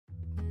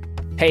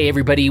Hey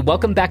everybody,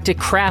 welcome back to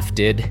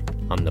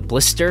Crafted on the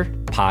Blister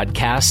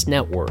Podcast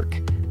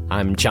Network.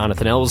 I'm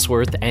Jonathan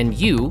Ellsworth, and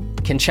you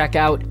can check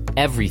out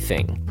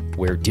everything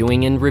we're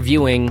doing and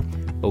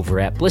reviewing over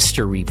at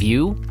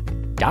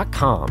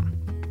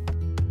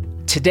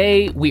blisterreview.com.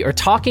 Today, we are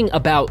talking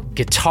about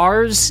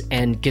guitars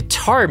and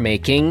guitar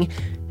making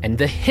and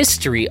the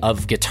history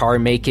of guitar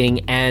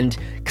making and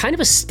kind of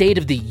a state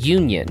of the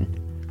union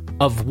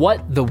of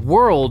what the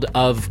world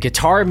of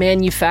guitar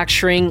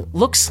manufacturing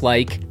looks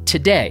like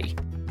today.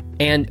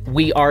 And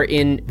we are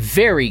in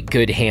very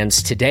good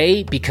hands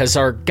today because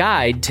our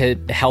guide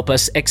to help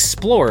us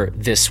explore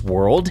this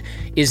world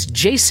is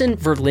Jason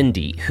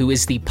Verlinde, who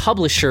is the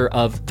publisher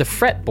of the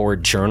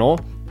Fretboard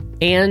Journal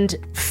and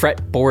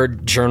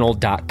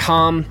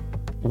fretboardjournal.com,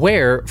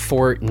 where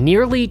for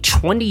nearly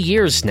 20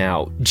 years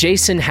now,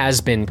 Jason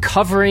has been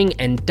covering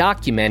and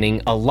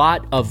documenting a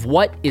lot of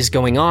what is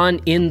going on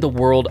in the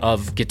world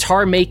of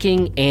guitar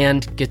making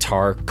and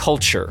guitar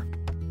culture.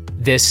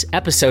 This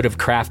episode of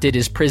Crafted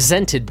is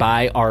presented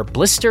by our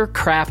Blister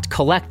Craft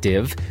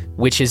Collective,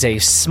 which is a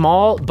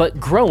small but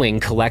growing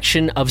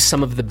collection of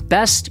some of the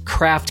best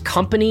craft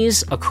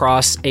companies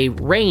across a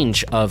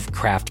range of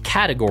craft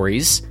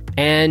categories.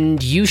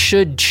 And you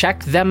should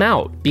check them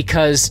out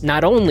because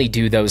not only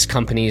do those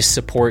companies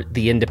support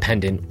the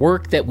independent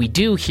work that we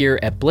do here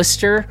at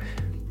Blister,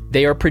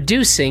 they are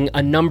producing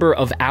a number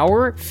of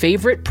our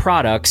favorite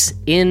products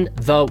in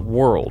the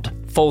world.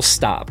 Full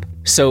stop.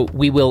 So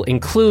we will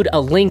include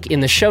a link in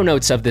the show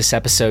notes of this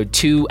episode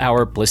to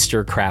our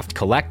Blister Craft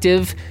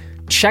Collective.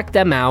 Check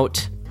them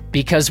out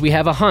because we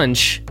have a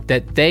hunch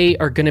that they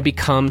are going to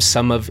become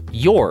some of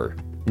your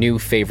new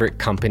favorite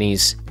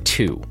companies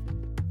too.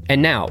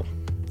 And now,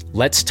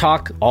 let's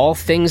talk all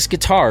things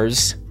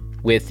guitars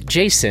with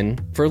Jason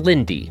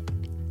Verlinde.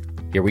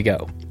 Here we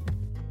go.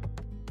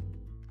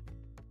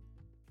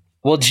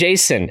 Well,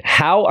 Jason,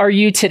 how are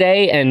you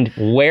today and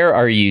where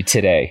are you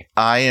today?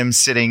 I am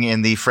sitting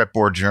in the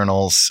Fretboard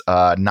Journal's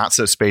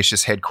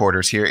not-so-spacious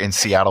headquarters here in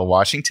Seattle,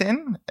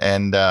 Washington,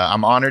 and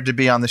I'm honored to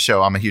be on the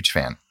show. I'm a huge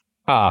fan.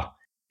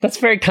 That's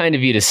very kind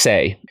of you to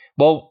say.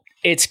 Well,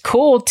 it's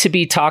cool to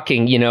be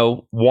talking,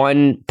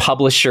 one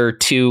publisher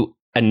to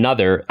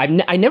another.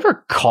 I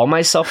never call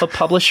myself a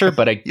publisher,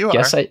 but I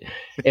guess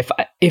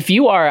if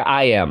you are,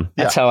 I am.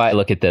 That's how I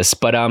look at this.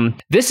 But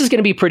this is going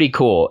to be pretty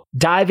cool.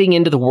 Diving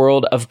into the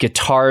world of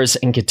guitars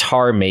and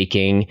guitar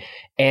making.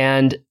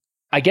 And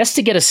I guess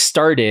to get us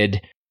started,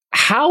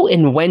 how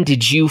and when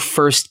did you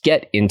first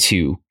get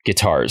into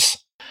guitars?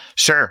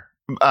 Sure.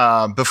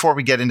 Before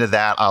we get into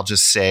that, I'll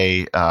just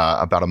say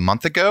about a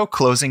month ago,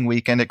 closing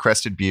weekend at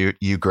Crested Butte,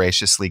 you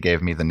graciously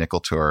gave me the nickel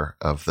tour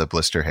of the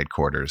Blister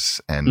headquarters.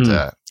 And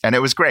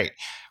it was great.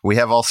 We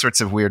have all sorts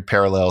of weird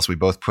parallels. We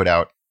both put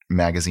out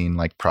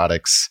magazine-like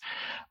products.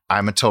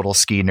 I'm a total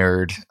ski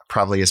nerd,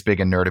 probably as big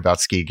a nerd about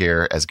ski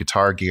gear as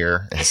guitar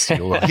gear, as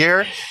you will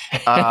hear.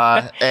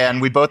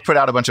 And we both put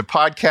out a bunch of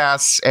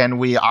podcasts, and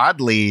we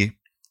oddly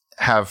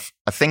have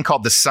a thing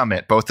called the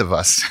Summit, both of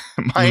us.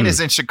 Mine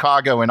is in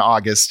Chicago in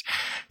August.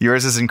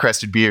 Yours is in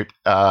Crested Butte.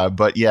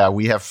 But yeah,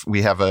 we have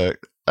a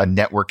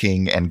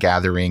networking and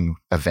gathering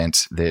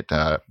event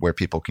that where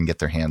people can get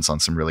their hands on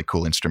some really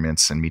cool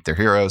instruments and meet their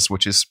heroes,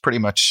 which is pretty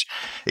much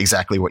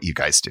exactly what you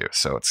guys do.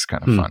 So it's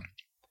kind of fun.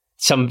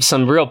 Some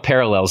real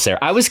parallels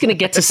there. I was going to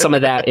get to some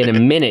of that in a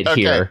minute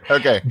here.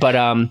 Okay. But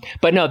no,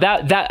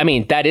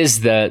 that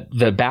is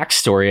the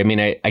backstory. I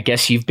mean, I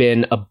guess you've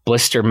been a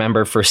Blister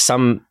member for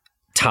some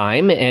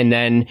time, and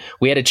then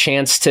we had a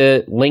chance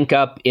to link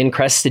up in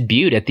Crested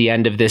Butte at the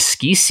end of this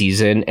ski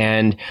season,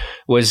 and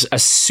was a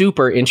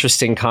super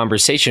interesting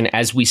conversation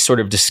as we sort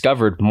of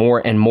discovered more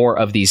and more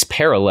of these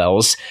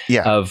parallels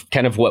of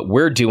kind of what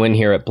we're doing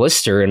here at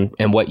Blister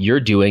and what you're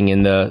doing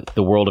in the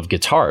world of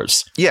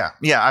guitars. Yeah,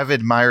 I've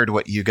admired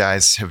what you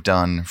guys have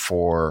done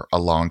for a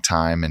long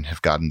time and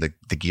have gotten the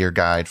gear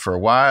guide for a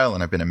while,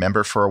 and I've been a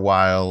member for a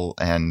while.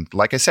 And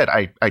like I said,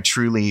 I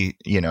truly,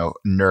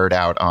 nerd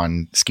out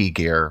on ski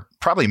gear,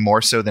 probably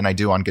more so than I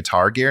do on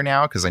guitar gear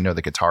now because I know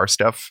the guitar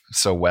stuff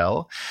so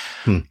well.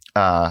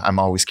 I'm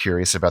always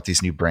curious about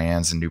these new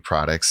brands and new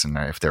products and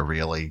if they're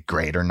really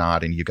great or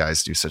not. And you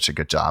guys do such a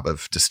good job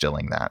of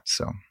distilling that.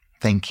 So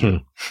thank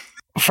you.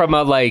 From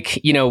a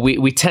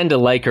we tend to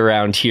like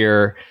around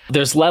here,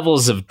 there's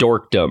levels of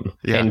dorkdom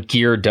and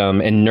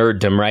geardom and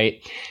nerddom,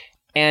 right?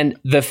 And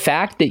the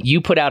fact that you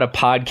put out a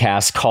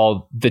podcast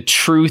called The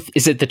Truth,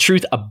 is it The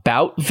Truth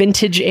About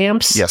Vintage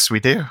Amps? Yes,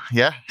 we do.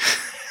 Yeah.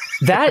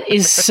 That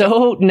is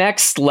so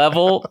next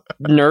level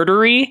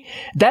nerdery.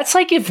 That's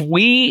like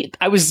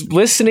I was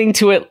listening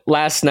to it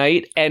last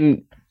night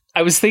and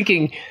I was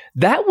thinking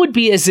that would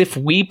be as if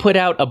we put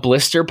out a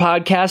Blister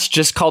podcast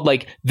just called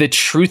like The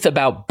Truth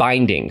About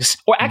Bindings,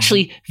 or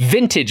actually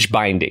vintage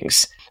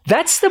bindings.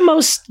 That's the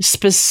most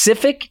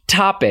specific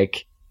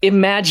topic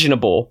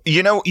imaginable.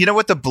 You know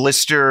what the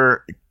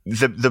Blister,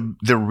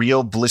 the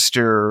real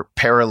Blister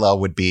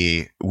parallel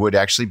would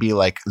actually be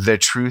like The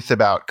Truth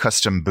About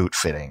Custom Boot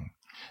Fitting.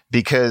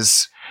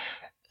 Because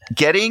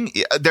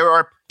there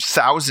are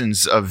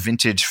thousands of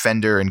vintage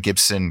Fender and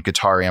Gibson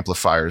guitar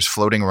amplifiers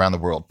floating around the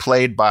world,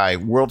 played by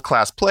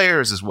world-class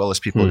players as well as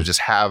people who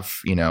just have,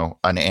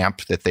 an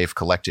amp that they've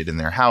collected in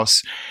their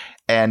house.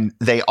 And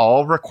they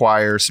all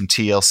require some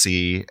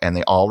TLC and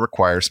they all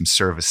require some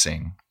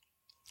servicing.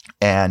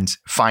 And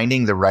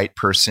finding the right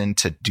person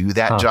to do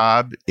that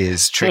job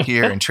is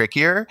trickier and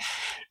trickier.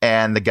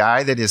 And the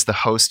guy that is the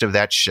host of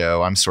that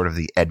show, I'm sort of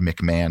the Ed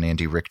McMahon,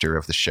 Andy Richter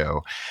of the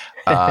show,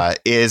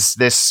 is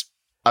this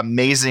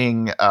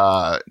amazing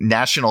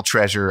national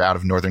treasure out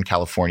of Northern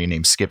California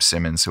named Skip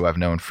Simmons, who I've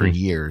known for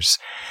years.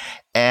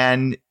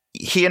 And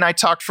he and I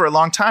talked for a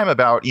long time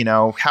about,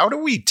 how do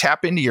we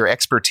tap into your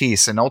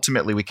expertise? And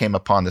ultimately we came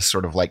upon this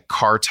sort of like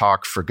car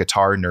talk for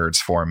guitar nerds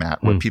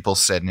format where people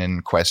send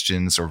in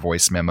questions or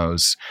voice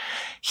memos.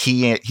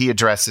 He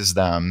addresses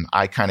them.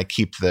 I kind of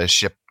keep the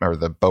ship or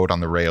the boat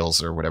on the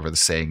rails or whatever the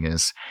saying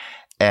is.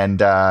 And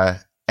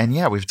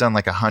yeah, we've done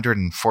like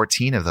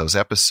 114 of those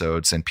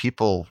episodes and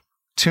people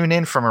tune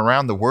in from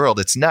around the world.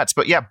 It's nuts.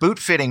 But yeah, boot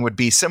fitting would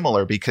be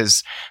similar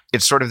because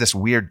it's sort of this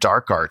weird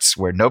dark arts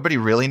where nobody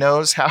really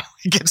knows how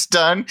it gets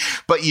done,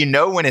 but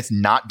when it's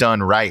not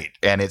done right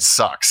and it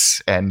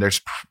sucks. And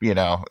there's,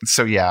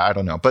 so yeah, I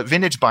don't know. But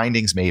vintage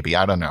bindings, maybe.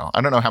 I don't know. I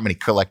don't know how many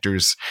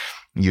collectors,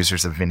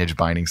 users of vintage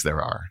bindings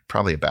there are.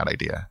 Probably a bad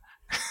idea.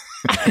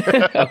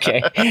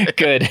 Okay,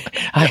 good.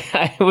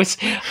 I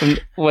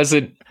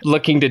wasn't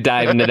looking to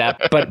dive into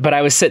that, but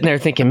I was sitting there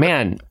thinking,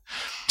 man,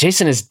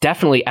 Jason is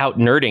definitely out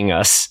nerding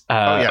us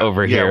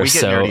over here. Yeah, we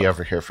get nerdy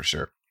over here for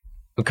sure.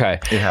 Okay.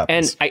 It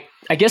happens. And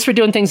I guess we're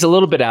doing things a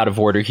little bit out of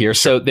order here.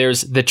 So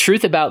there's the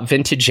Truth About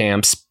Vintage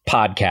Amps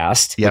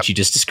podcast, which you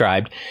just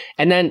described.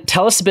 And then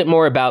tell us a bit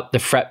more about the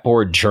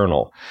Fretboard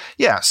Journal.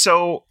 Yeah.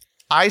 So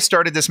I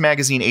started this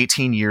magazine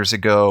 18 years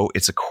ago.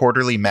 It's a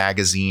quarterly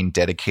magazine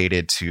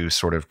dedicated to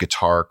sort of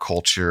guitar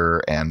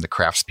culture and the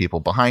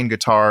craftspeople behind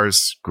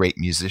guitars, great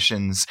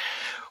musicians.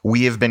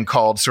 We have been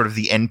called sort of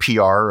the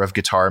NPR of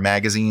guitar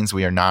magazines.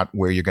 We are not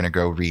where you're going to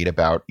go read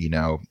about,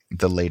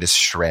 the latest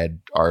shred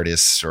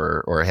artists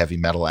or a heavy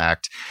metal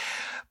act.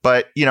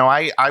 But,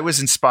 I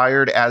was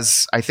inspired,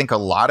 as I think a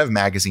lot of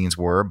magazines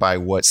were, by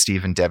what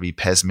Steve and Debbie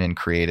Pesman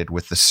created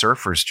with the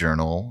Surfer's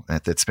Journal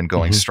that's been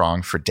going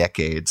strong for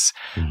decades.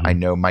 I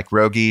know Mike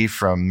Rogie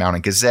from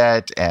Mountain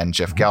Gazette and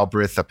Jeff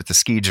Galbraith up at the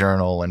Ski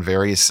Journal and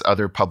various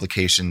other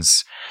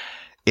publications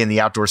in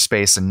the outdoor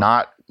space, and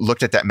not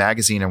looked at that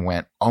magazine and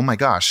went, oh my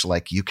gosh,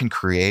 like you can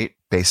create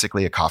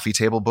basically a coffee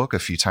table book a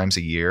few times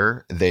a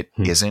year that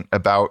isn't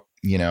about,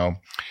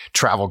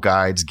 travel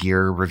guides,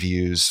 gear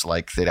reviews,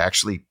 like that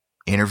actually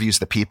interviews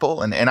the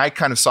people. And I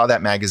kind of saw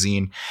that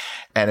magazine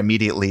and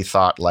immediately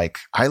thought, like,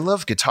 I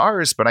love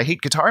guitars, but I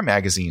hate guitar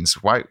magazines.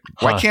 Why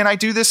can't I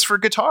do this for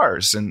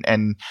guitars?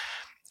 And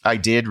I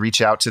did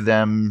reach out to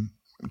them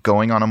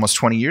going on almost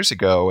 20 years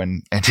ago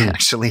and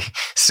actually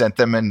sent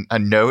them a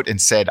note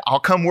and said, I'll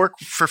come work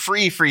for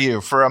free for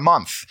you for a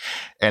month.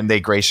 And they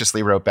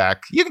graciously wrote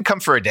back, you can come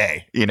for a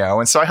day,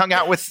 And so I hung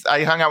out with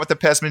the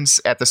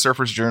Pesmans at the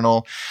Surfer's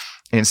Journal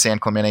in San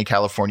Clemente,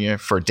 California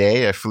for a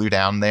day. I flew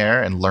down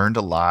there and learned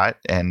a lot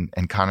and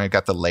kind of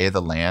got the lay of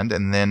the land,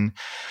 and then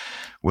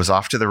was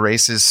off to the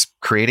races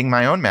creating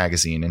my own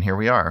magazine. And here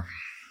we are.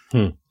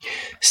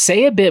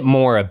 Say a bit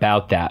more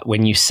about that.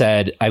 When you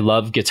said, I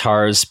love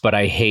guitars, but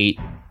I hate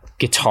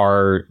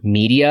guitar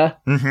media.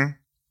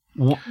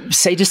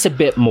 Say just a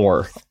bit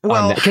more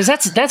on that. Because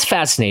that's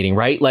fascinating,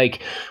 right?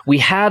 Like we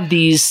have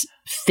these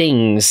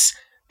things,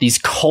 these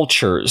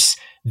cultures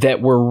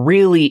that we're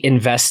really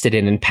invested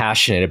in and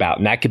passionate about.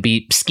 And that could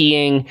be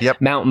skiing,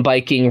 mountain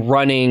biking,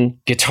 running,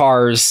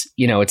 guitars,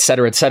 et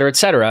cetera, et cetera, et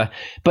cetera.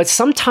 But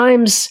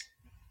sometimes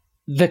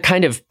the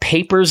kind of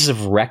papers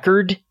of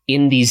record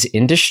in these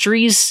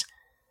industries,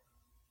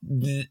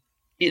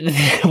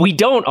 we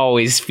don't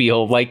always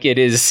feel like it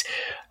is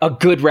a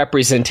good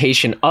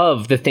representation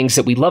of the things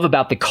that we love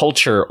about the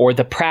culture or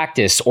the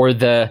practice or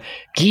the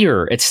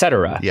gear, et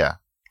cetera.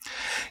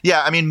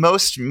 Yeah, I mean,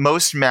 most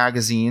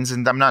magazines,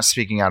 and I'm not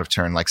speaking out of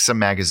turn, like some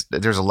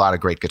there's a lot of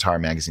great guitar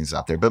magazines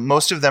out there, but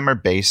most of them are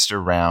based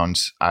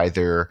around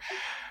either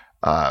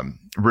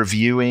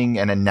reviewing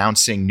and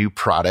announcing new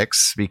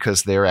products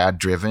because they're ad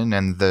driven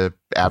and the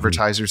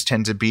advertisers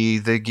tend to be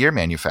the gear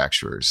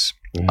manufacturers.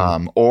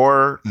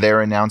 Or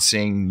they're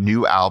announcing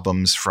new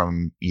albums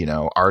from,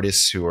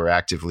 artists who are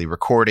actively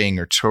recording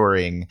or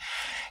touring.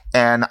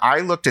 And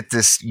I looked at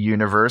this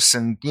universe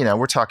and,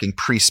 we're talking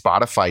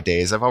pre-Spotify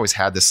days. I've always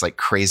had this like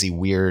crazy,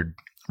 weird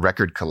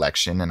record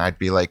collection. And I'd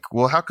be like,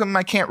 well, how come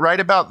I can't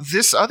write about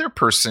this other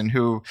person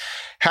who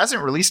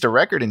hasn't released a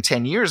record in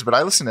 10 years, but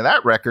I listen to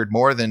that record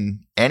more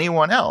than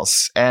anyone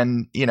else?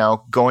 And,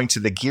 going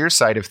to the gear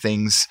side of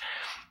things,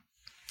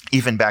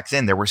 even back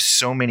then, there were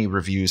so many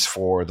reviews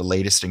for the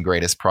latest and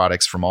greatest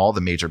products from all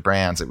the major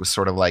brands. It was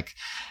sort of like,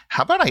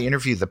 how about I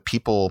interview the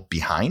people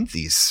behind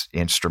these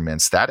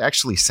instruments? That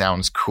actually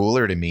sounds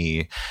cooler to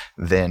me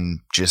than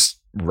just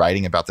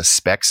writing about the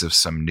specs of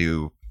some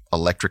new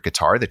electric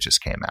guitar that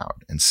just came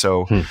out. And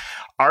so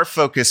our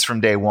focus from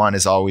day one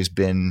has always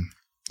been,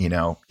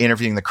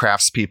 interviewing the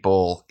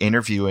craftspeople,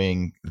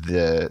 interviewing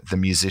the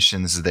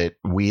musicians that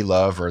we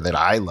love or that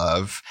I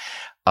love.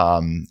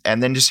 And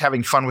then just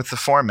having fun with the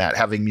format,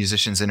 having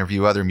musicians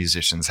interview other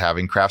musicians,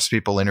 having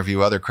craftspeople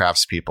interview other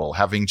craftspeople,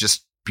 having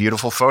just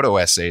beautiful photo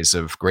essays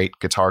of great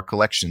guitar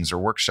collections or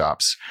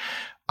workshops.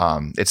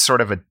 It's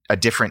sort of a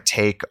different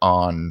take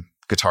on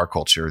guitar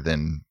culture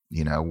than,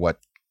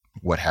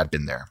 what had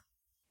been there.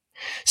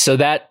 So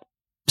that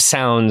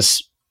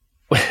sounds,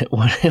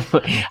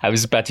 I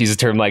was about to use the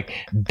term like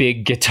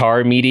big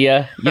guitar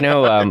media, like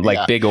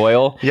Yeah. big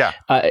oil. Yeah.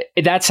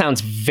 That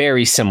sounds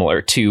very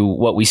similar to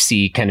what we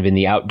see kind of in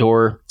the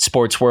outdoor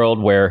sports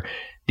world, where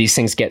these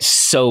things get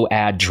so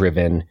ad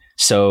driven.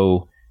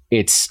 So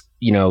it's,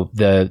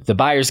 the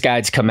buyer's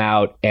guides come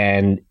out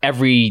and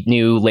every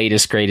new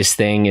latest, greatest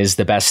thing is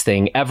the best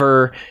thing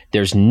ever.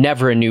 There's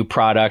never a new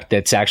product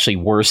that's actually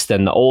worse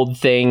than the old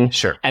thing.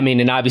 Sure. I mean,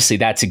 and obviously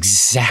that's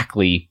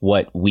exactly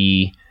what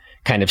we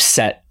kind of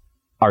set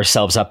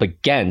ourselves up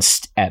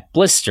against at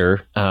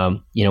Blister,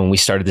 when we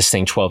started this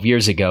thing 12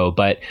 years ago.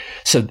 But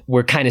so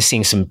we're kind of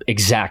seeing some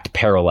exact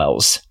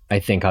parallels, I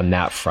think, on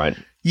that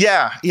front.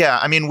 Yeah.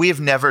 I mean, we've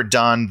never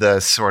done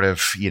the sort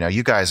of,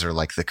 you guys are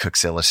like the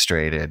Cooks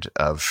Illustrated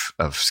of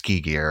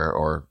ski gear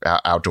or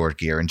outdoor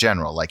gear in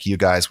general. Like you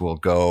guys will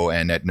go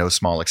and at no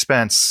small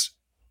expense,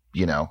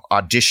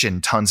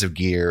 audition tons of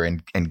gear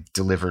and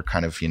deliver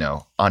kind of,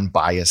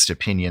 unbiased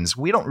opinions.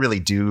 We don't really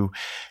do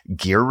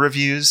gear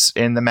reviews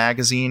in the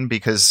magazine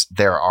because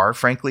there are,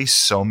 frankly,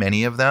 so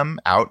many of them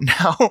out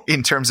now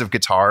in terms of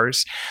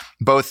guitars,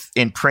 both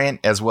in print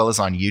as well as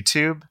on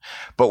YouTube.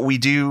 But we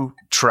do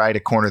try to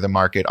corner the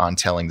market on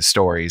telling the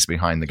stories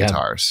behind the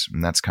guitars.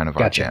 And that's kind of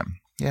our jam.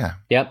 Yeah.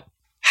 Yep.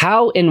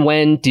 How and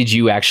when did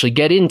you actually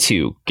get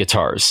into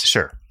guitars?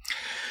 Sure.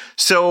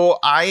 So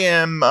I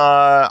am,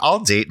 I'll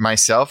date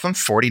myself. I'm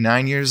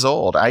 49 years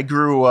old. I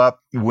grew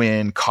up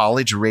when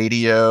college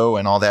radio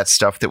and all that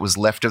stuff that was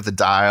left of the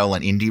dial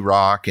and indie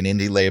rock and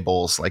indie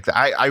labels like that.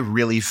 I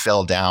really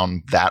fell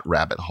down that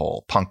rabbit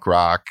hole, punk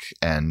rock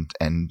and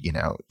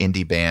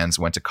indie bands.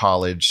 Went to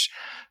college,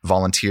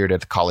 volunteered at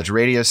the college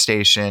radio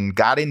station,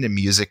 got into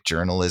music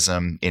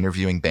journalism,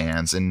 interviewing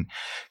bands, and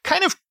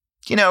kind of,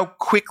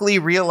 quickly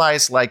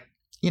realized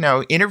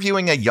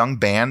interviewing a young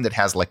band that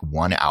has like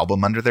one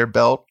album under their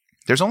belt,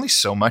 there's only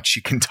so much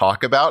you can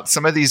talk about.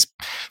 Some of these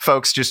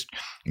folks just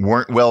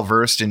weren't well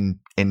versed in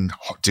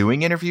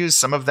doing interviews.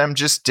 Some of them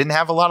just didn't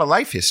have a lot of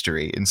life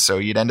history. And so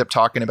you'd end up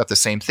talking about the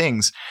same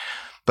things.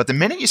 But the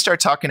minute you start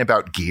talking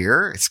about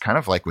gear, it's kind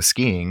of like with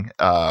skiing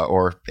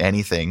or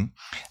anything.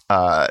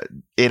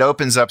 It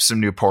opens up some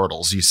new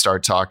portals. You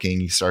start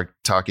talking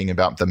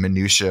about the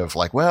minutia of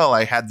like, well,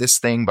 I had this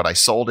thing, but I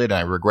sold it and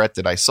I regret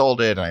that I sold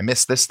it and I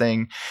missed this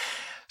thing.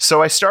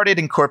 So I started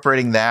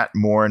incorporating that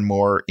more and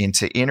more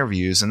into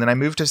interviews. And then I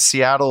moved to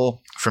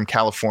Seattle from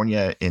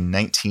California in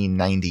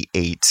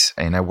 1998.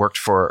 And I worked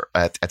for,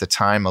 at the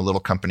time, a little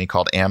company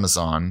called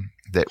Amazon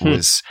that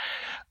was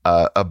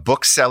a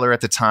bookseller at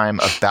the time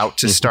about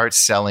to start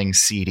selling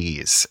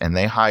CDs. And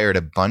they hired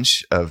a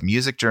bunch of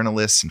music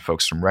journalists and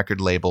folks from record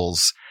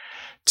labels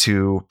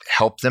to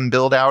help them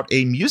build out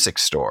a music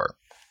store.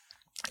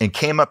 And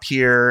came up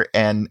here,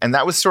 and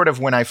that was sort of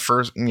when I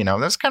first, that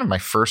was kind of my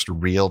first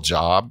real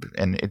job.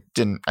 And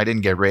I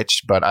didn't get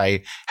rich, but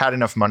I had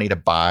enough money to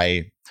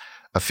buy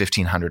a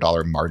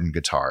 $1,500 Martin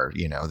guitar,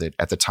 that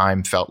at the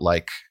time felt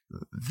like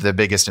the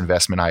biggest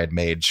investment I had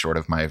made short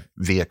of my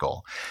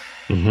vehicle.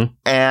 Mm-hmm.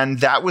 And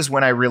that was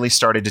when I really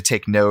started to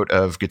take note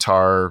of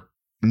guitar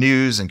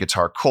news and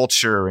guitar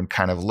culture and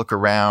kind of look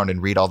around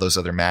and read all those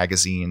other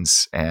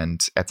magazines. And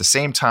at the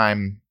same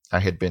time, I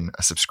had been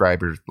a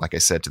subscriber, like I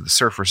said, to the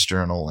Surfer's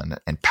Journal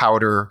and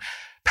Powder.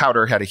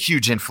 Powder had a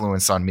huge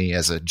influence on me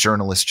as a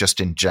journalist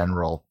just in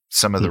general.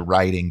 Some of the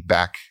writing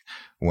back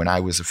when I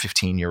was a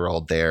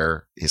 15-year-old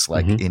there is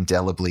like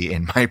indelibly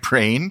in my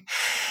brain.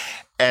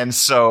 And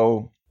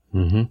so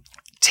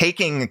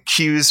taking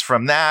cues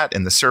from that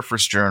and the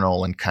Surfer's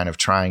Journal and kind of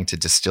trying to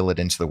distill it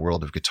into the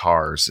world of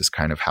guitars is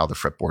kind of how the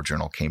Fretboard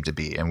Journal came to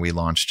be. And we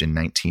launched in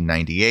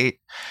 1998.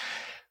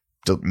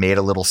 Made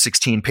a little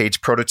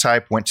 16-page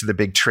prototype, went to the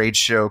big trade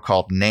show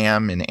called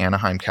NAMM in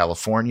Anaheim,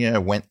 California,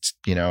 went,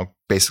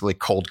 basically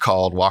cold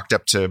called, walked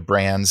up to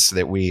brands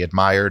that we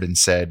admired and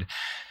said,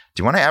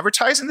 do you want to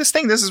advertise in this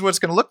thing? This is what it's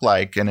going to look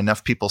like. And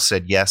enough people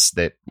said yes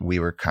that we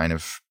kind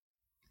of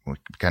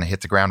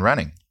hit the ground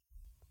running.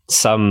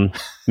 Some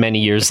many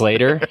years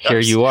later, here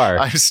you are.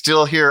 I'm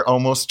still here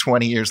almost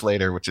 20 years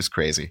later, which is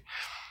crazy.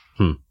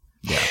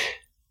 Yeah.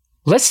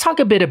 Let's talk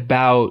a bit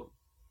about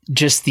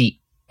just the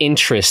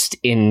interest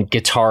in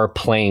guitar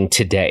playing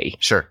today.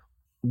 Sure.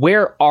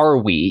 Where are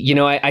we?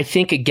 I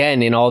think,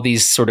 again, in all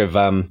these sort of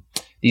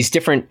these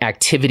different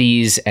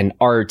activities and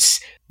arts,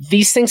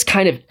 these things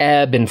kind of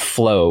ebb and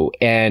flow.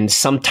 And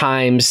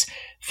sometimes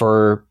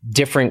for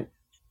different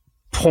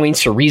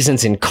points or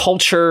reasons in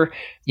culture,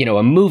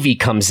 a movie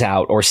comes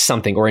out or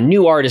something, or a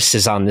new artist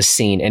is on the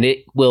scene, and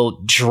it will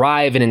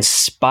drive and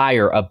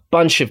inspire a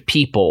bunch of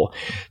people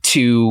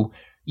to,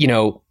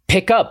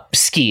 pick up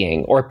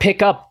skiing or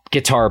pick up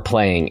guitar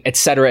playing, et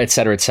cetera, et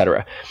cetera, et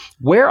cetera.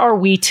 Where are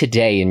we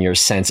today, in your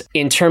sense,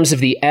 in terms of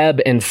the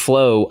ebb and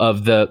flow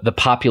of the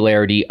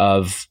popularity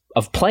of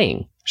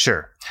playing?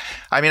 Sure.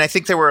 I mean, I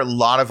think there were a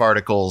lot of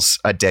articles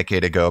a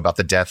decade ago about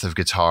the death of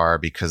guitar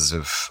because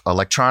of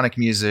electronic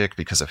music,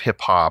 because of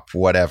hip hop,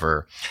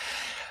 whatever.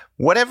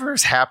 Whatever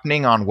is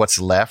happening on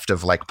what's left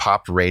of like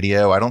pop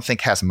radio, I don't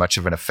think has much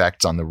of an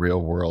effect on the real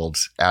world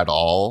at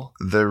all.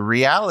 The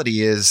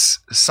reality is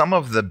some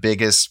of the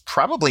biggest,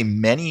 probably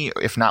many,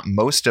 if not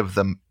most of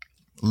the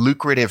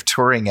lucrative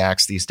touring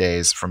acts these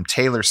days, from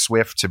Taylor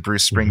Swift to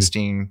Bruce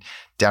Springsteen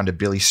down to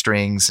Billy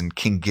Strings and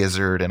King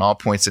Gizzard and all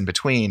points in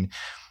between,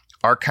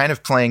 are kind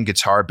of playing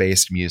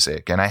guitar-based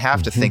music. And I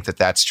have to think that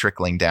that's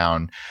trickling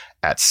down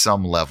at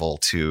some level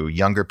to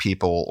younger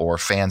people or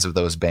fans of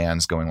those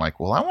bands going like,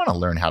 well, I want to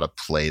learn how to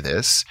play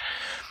this.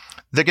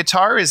 The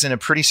guitar is in a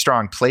pretty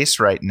strong place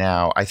right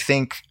now. I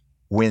think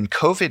when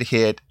COVID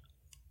hit,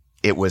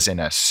 it was in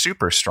a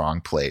super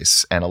strong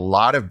place. And a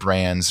lot of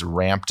brands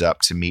ramped up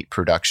to meet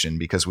production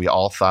because we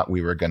all thought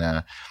we were going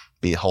to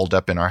be holed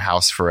up in our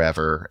house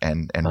forever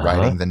and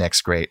writing the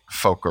next great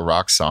folk or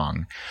rock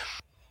song.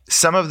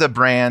 Some of the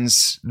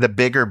brands, the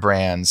bigger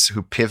brands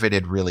who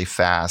pivoted really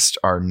fast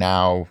are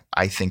now,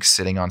 I think,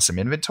 sitting on some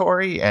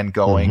inventory and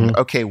going,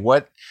 okay,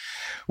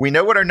 we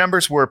know what our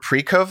numbers were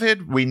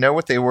pre-COVID. We know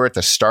what they were at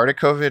the start of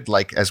COVID.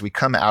 Like as we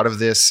come out of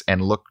this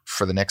and look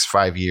for the next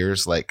 5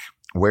 years, like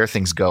where are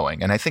things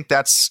going? And I think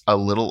that's a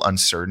little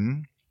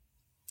uncertain,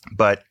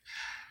 but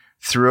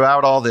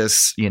throughout all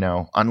this,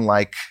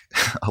 unlike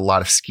a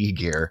lot of ski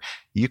gear,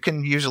 you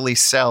can usually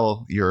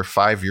sell your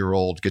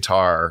 5-year-old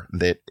guitar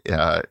that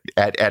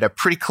at a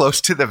pretty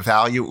close to the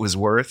value it was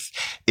worth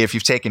if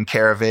you've taken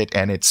care of it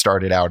and it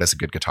started out as a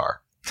good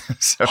guitar.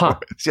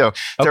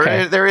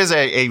 There is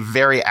a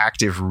very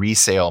active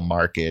resale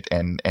market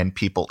and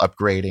people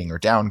upgrading or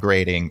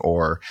downgrading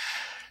or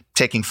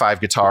taking 5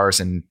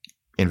 guitars and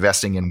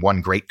investing in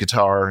one great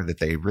guitar that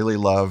they really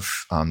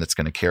love that's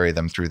going to carry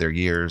them through their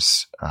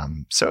years.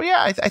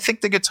 I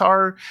think the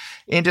guitar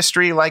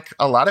industry, like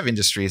a lot of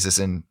industries, is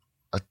in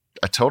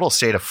a total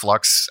state of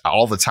flux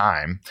all the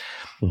time,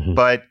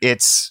 but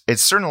it's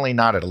certainly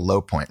not at a low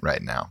point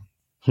right now.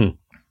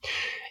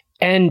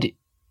 And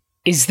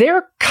is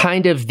there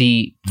kind of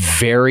the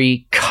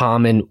very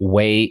common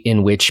way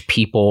in which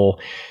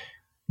people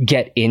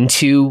get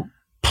into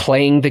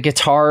playing the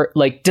guitar?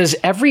 Like, does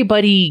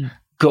everybody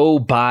go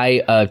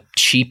buy a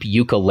cheap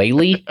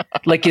ukulele?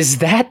 Like, is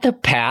that the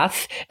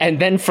path? And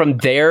then from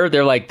there,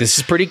 they're like, this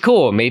is pretty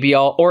cool. Maybe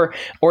or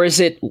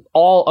is it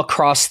all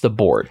across the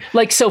board?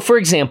 Like, so for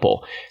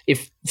example,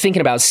 if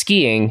thinking about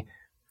skiing,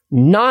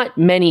 not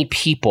many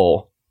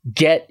people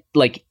get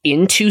like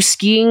into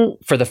skiing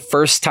for the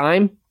first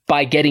time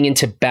by getting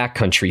into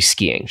backcountry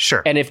skiing.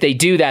 Sure. And if they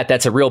do that,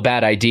 that's a real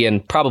bad idea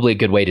and probably a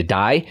good way to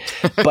die.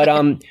 But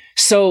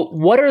so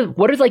what are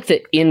like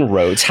the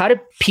inroads? How do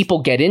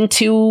people get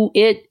into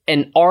it?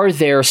 And are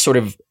there sort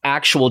of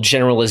actual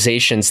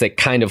generalizations that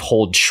kind of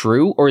hold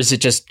true, or is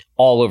it just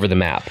all over the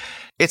map?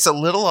 It's a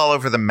little all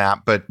over the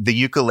map, but the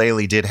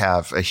ukulele did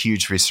have a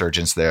huge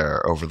resurgence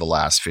there over the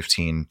last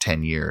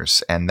 10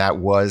 years. And that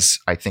was,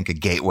 I think, a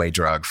gateway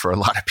drug for a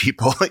lot of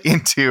people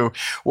into,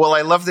 well,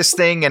 I love this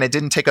thing and it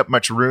didn't take up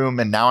much room.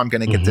 And now I'm going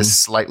to get this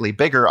slightly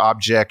bigger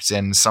object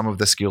and some of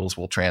the skills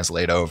will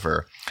translate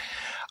over.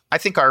 I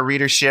think our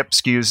readership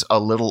skews a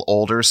little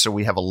older. So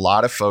we have a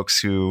lot of folks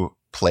who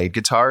played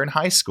guitar in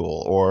high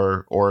school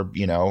or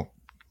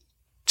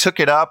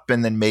took it up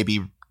and then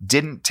maybe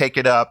didn't take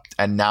it up,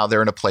 and now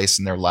they're in a place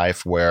in their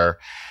life where,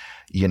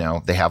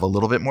 they have a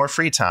little bit more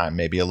free time,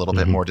 maybe a little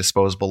bit more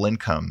disposable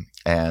income,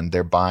 and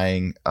they're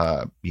buying,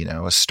 a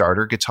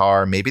starter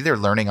guitar. Maybe they're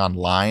learning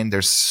online.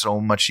 There's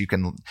so much you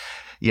can,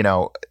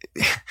 I'm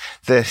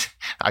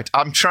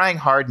trying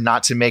hard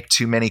not to make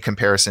too many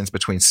comparisons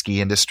between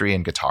ski industry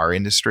and guitar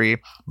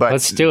industry, but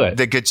let's do it.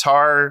 The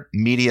guitar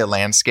media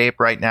landscape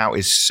right now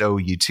is so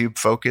YouTube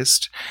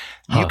focused.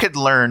 You could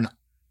learn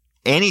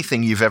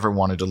anything you've ever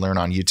wanted to learn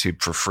on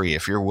YouTube for free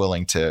if you're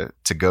willing to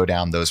go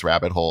down those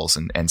rabbit holes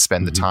and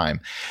spend the time.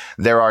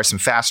 There are some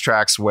fast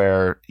tracks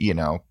where,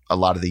 a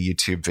lot of the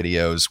YouTube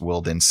videos will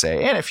then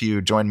say, and if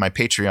you join my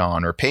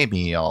Patreon or pay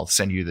me, I'll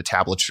send you the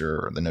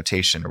tablature or the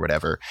notation or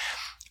whatever.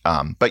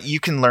 But you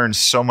can learn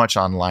so much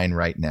online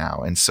right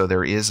now. And so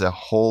there is a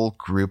whole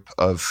group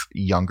of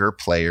younger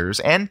players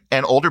and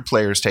older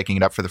players taking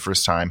it up for the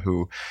first time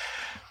who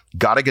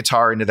got a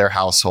guitar into their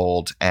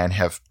household and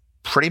have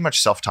pretty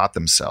much self-taught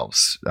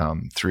themselves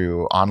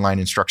through online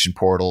instruction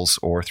portals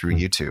or through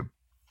YouTube.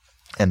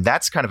 And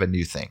that's kind of a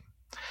new thing.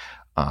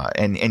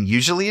 And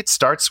usually it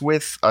starts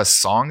with a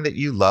song that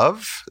you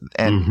love.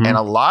 And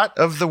a lot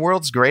of the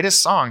world's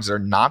greatest songs are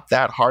not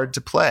that hard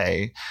to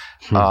play.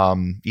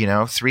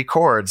 3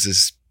 chords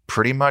is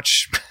pretty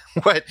much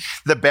what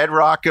the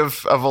bedrock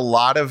of a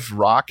lot of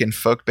rock and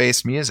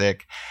folk-based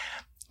music.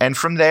 And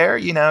from there,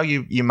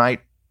 you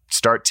might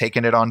start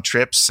taking it on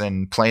trips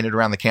and playing it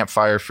around the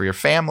campfire for your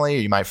family.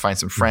 You might find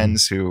some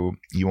friends who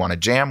you want to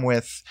jam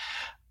with.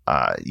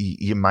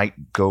 You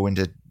might go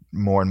into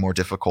more and more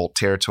difficult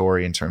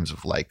territory in terms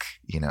of like,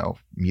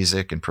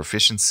 music and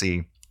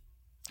proficiency.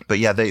 But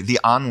yeah, the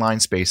online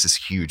space is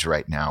huge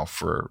right now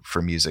for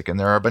music. And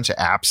there are a bunch of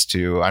apps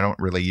too. I don't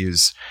really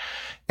use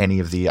any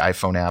of the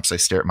iPhone apps. I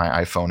stare at my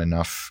iPhone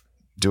enough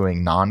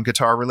doing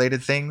non-guitar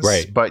related things.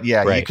 Right. But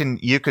yeah, right.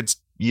 you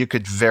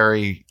could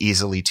very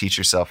easily teach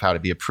yourself how to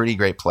be a pretty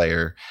great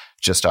player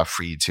just off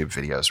free YouTube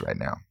videos right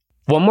now.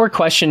 One more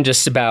question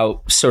just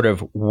about sort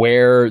of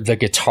where the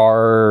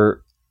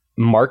guitar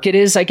market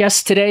is, I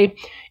guess, today.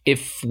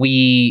 If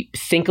we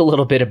think a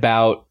little bit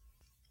about,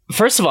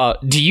 first of all,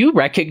 do you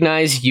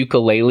recognize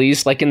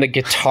ukuleles? Like in the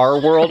guitar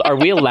world, are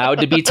we allowed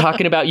to be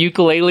talking about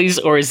ukuleles,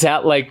 or is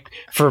that like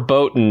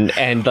verboten?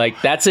 And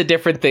like, that's a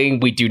different thing.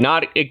 We do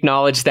not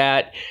acknowledge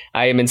that.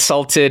 I am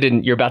insulted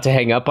and you're about to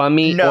hang up on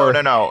me.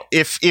 No.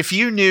 If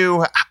you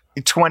knew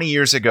 20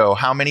 years ago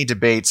how many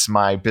debates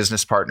my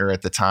business partner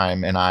at the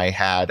time and I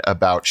had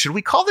about, should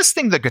we call this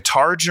thing the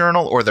Guitar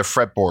Journal or the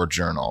Fretboard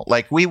Journal?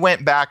 Like, we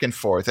went back and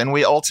forth, and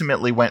we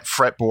ultimately went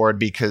Fretboard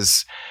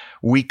because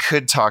we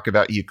could talk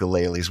about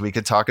ukuleles, we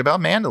could talk about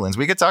mandolins,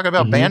 we could talk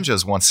about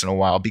banjos once in a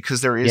while,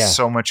 because there is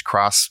so much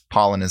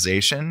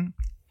cross-pollination.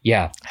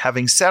 Yeah.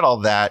 Having said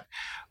all that,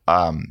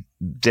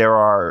 there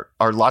are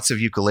lots of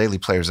ukulele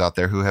players out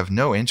there who have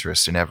no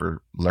interest in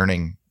ever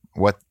learning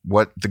what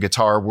the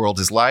guitar world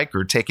is like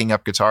or taking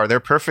up guitar.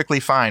 They're perfectly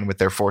fine with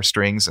their 4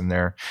 strings and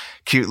their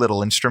cute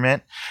little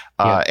instrument,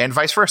 and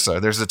vice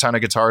versa. There's a ton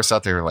of guitarists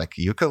out there who are like,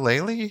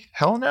 ukulele?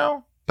 Hell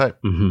no. But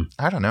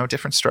I don't know,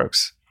 different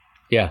strokes.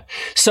 Yeah.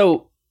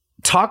 So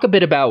talk a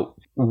bit about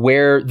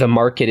where the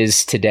market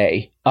is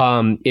today.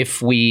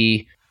 If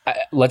we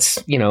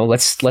let's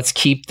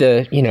keep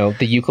the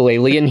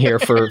ukulele in here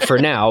for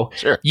now.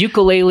 Sure.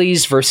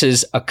 Ukuleles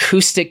versus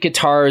acoustic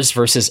guitars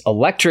versus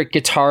electric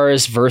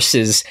guitars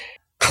versus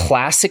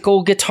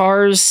classical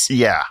guitars.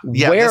 Yeah.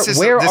 Where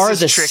are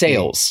the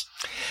sales?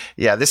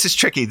 Yeah, this is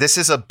tricky. This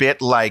is a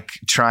bit like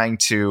trying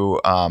to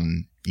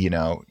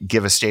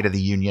give a state of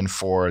the union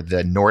for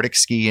the Nordic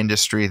ski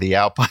industry, the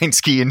alpine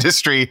ski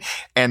industry,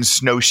 and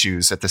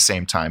snowshoes at the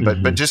same time.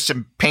 But just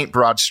to paint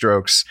broad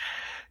strokes,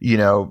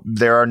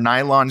 there are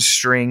nylon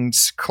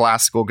stringed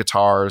classical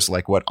guitars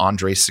like what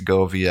Andre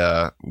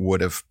Segovia would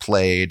have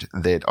played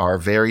that are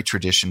very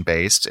tradition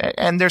based.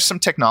 And there's some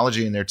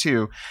technology in there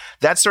too.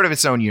 That's sort of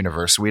its own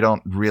universe. We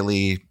don't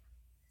really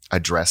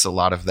address a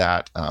lot of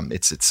that.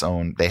 It's its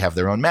own. They have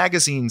their own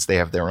magazines. They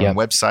have their own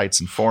websites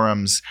and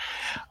forums.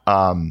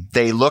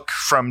 They look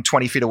from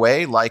 20 feet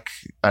away like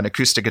an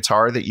acoustic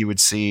guitar that you would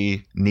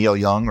see Neil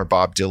Young or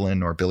Bob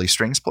Dylan or Billy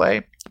Strings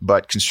play.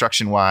 But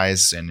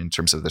construction-wise and in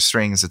terms of the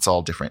strings, it's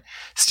all different.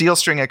 Steel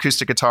string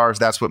acoustic guitars,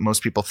 that's what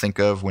most people think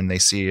of when they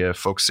see a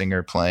folk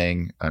singer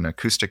playing an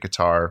acoustic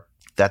guitar.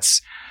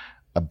 That's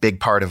a big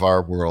part of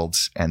our world.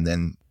 And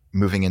then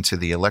moving into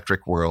the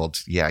electric world,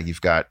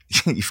 you've got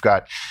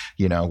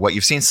what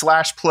you've seen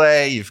Slash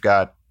play, you've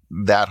got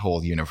that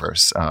whole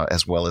universe,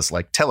 as well as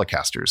like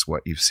Telecasters,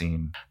 what you've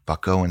seen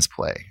Buck Owens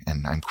play.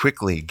 And I'm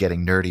quickly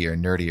getting nerdier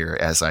and nerdier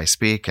as I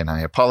speak, and I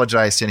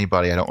apologize to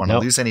anybody. I don't want to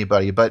lose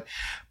anybody, but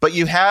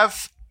you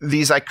have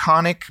these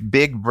iconic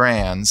big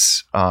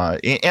brands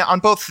on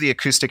both the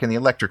acoustic and the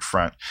electric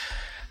front.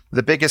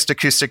 The biggest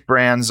acoustic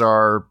brands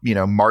are,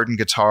 Martin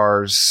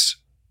guitars,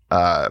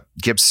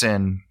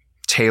 Gibson,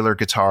 Taylor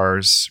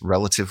guitars,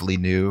 relatively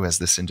new as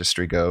this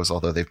industry goes,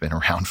 although they've been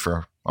around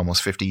for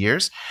almost 50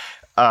 years.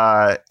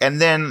 And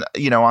then,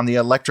 on the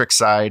electric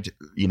side,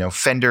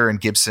 Fender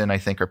and Gibson, I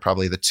think, are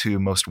probably the 2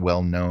 most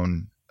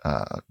well-known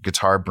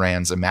guitar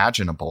brands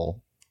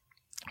imaginable.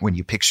 When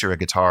you picture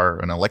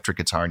an electric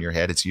guitar in your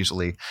head, it's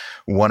usually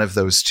one of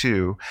those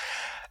 2.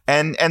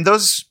 And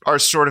those are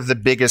sort of the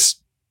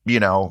biggest,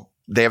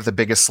 they have the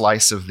biggest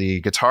slice of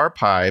the guitar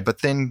pie.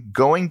 But then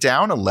going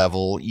down a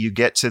level, you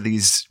get to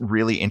these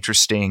really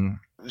interesting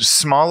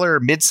smaller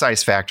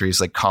mid-sized factories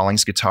like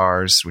Collings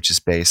Guitars, which is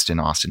based in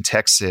Austin,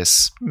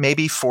 Texas,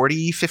 maybe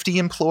 40, 50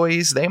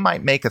 employees. They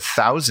might make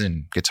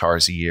 1,000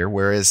 guitars a year,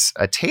 whereas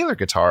a Taylor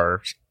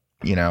guitar,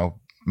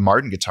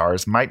 Martin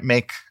guitars might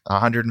make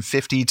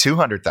 150,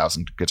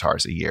 200,000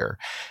 guitars a year.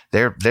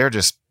 They're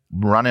just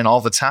running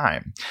all the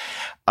time.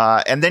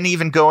 And then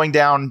even going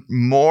down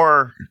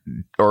more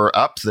or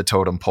up the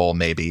totem pole,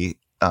 maybe,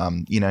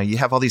 you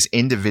have all these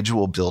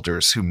individual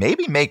builders who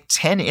maybe make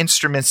 10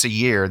 instruments a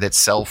year that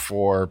sell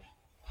for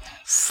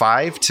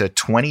 $5,000 to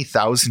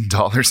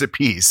 $20,000 a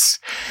piece.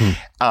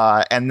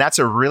 And that's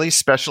a really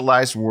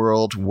specialized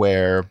world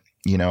where,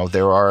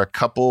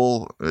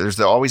 there's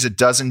always a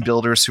dozen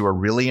builders who are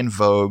really in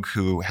vogue,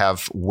 who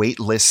have wait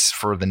lists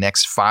for the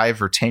next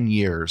 5 or 10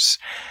 years,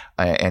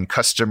 and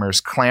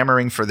customers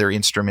clamoring for their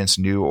instruments,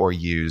 new or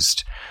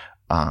used.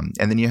 And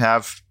then you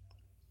have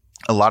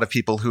a lot of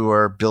people who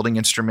are building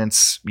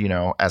instruments,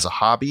 as a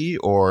hobby,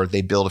 or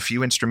they build a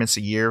few instruments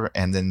a year,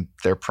 and then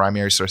their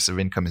primary source of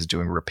income is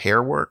doing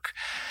repair work.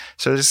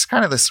 So there's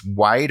kind of this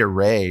wide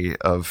array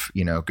of,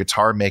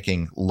 guitar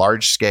making,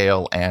 large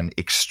scale and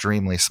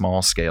extremely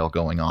small scale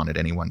going on at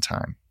any one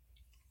time.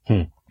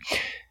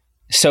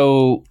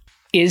 So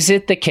Is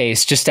it the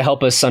case, just to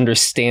help us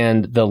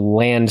understand the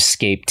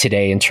landscape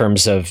today in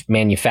terms of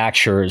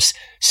manufacturers,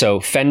 so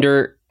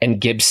Fender and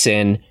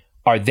Gibson,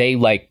 are they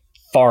like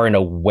far and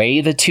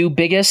away the two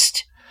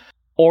biggest?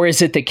 Or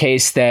is it the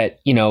case that,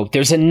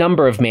 there's a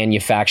number of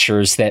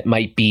manufacturers that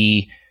might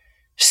be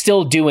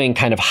still doing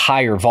kind of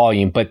higher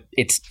volume, but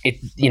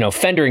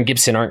Fender and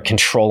Gibson aren't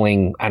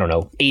controlling,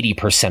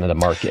 80% of the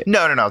market?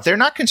 No. They're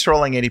not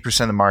controlling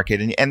 80% of the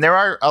market. And there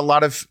are a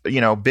lot of,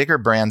 bigger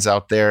brands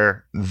out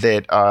there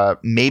that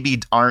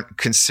maybe aren't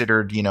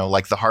considered,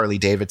 like the Harley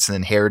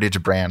Davidson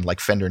heritage brand like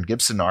Fender and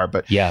Gibson are.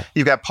 But yeah,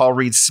 you've got Paul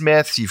Reed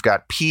Smith, you've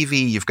got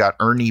Peavey, you've got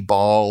Ernie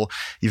Ball,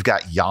 you've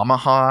got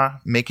Yamaha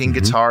making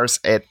guitars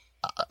at,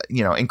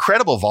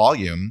 incredible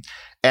volume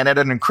and at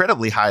an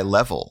incredibly high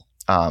level.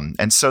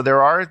 And so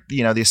there are,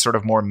 these sort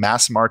of more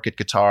mass market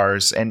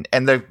guitars. And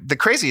the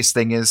craziest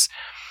thing is,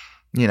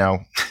 the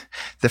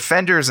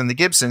Fenders and the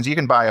Gibsons, you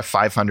can buy a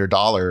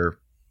 $500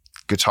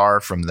 guitar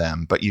from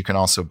them, but you can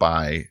also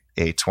buy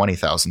a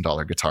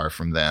 $20,000 guitar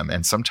from them.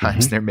 And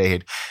sometimes they're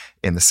made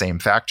in the same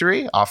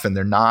factory. Often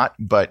they're not.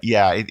 But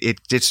yeah,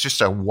 it's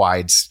just a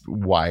wide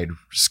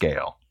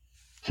scale.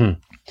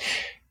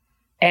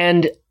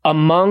 And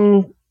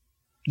among,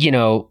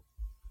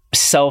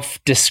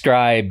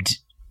 self-described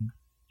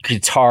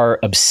guitar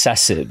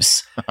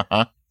obsessives,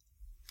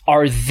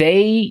 are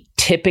they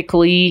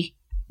typically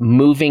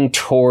moving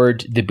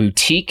toward the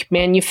boutique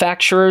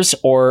manufacturers,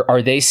 or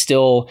are they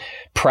still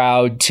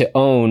proud to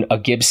own a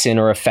Gibson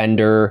or a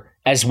Fender,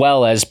 as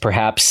well as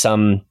perhaps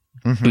some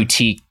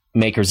boutique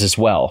makers as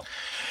well?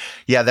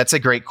 Yeah, that's a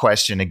great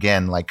question.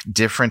 Again, like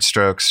different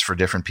strokes for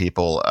different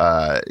people.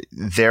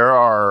 There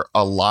are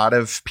a lot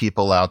of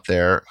people out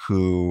there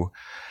who,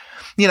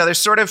 there's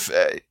sort of,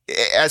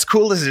 as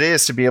cool as it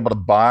is to be able to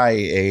buy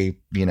a,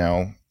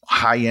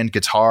 high-end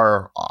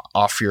guitar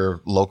off your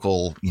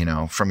local,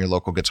 from your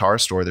local guitar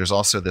store, there's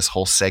also this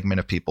whole segment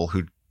of people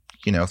who,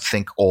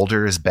 think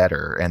older is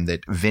better, and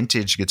that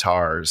vintage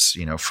guitars,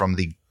 from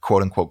the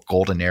quote-unquote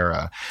golden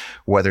era,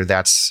 whether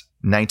that's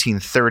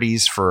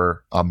 1930s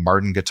for a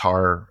Martin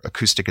guitar,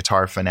 acoustic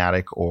guitar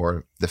fanatic,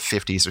 or the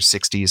 50s or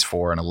 60s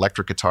for an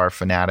electric guitar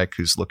fanatic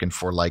who's looking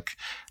for like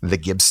the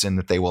Gibson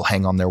that they will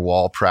hang on their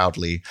wall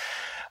proudly.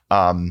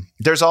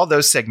 There's all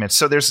those segments.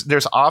 So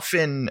there's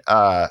often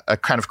a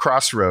kind of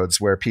crossroads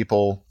where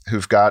people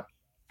who've got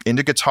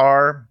into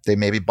guitar, they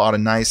maybe bought a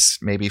nice,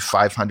 maybe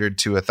 $500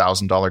 to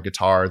 $1,000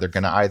 guitar. They're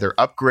going to either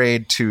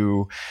upgrade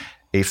to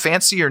a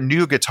fancier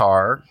new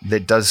guitar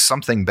that does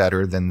something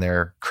better than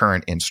their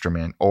current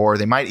instrument, or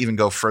they might even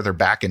go further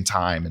back in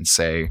time and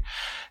say,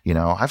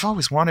 I've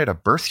always wanted a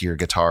birth year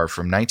guitar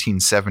from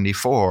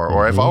 1974,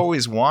 or I've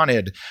always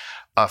wanted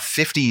a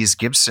 50s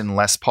Gibson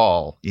Les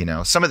Paul.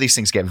 Some of these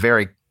things get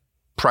very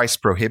price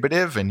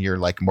prohibitive, and you're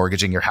like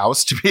mortgaging your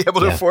house to be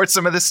able to afford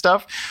some of this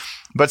stuff.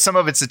 But some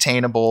of it's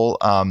attainable.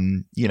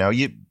 There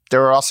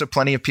are also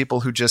plenty of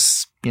people who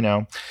just,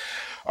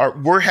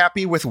 we're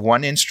happy with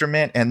one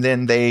instrument, and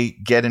then they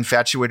get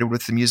infatuated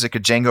with the music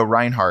of Django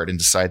Reinhardt and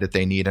decide that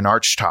they need an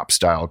archtop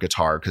style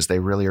guitar because they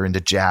really are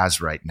into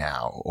jazz right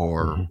now,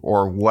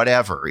 or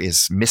whatever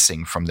is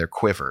missing from their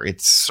quiver.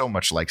 It's so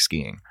much like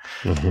skiing.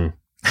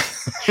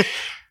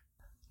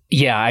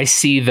 Yeah, I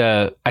see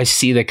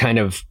the kind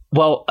of,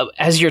 well,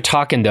 as you're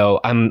talking though,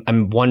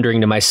 I'm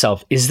wondering to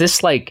myself, is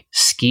this like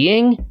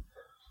skiing,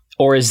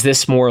 or is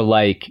this more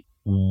like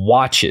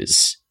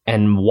watches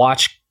and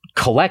watch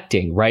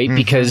collecting, right?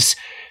 Because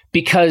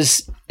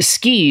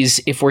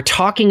skis, if we're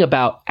talking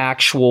about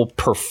actual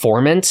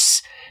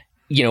performance,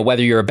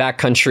 whether you're a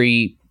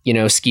backcountry,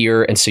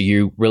 skier, and so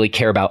you really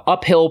care about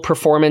uphill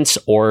performance,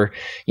 or,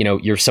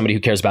 you're somebody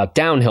who cares about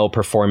downhill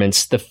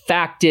performance, the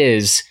fact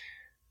is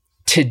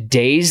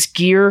today's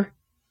gear,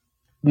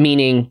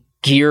 meaning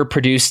gear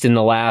produced in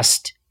the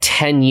last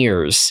 10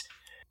 years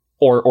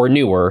or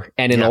newer,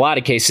 and in a lot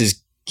of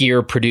cases,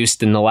 gear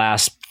produced in the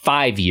last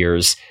 5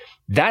 years,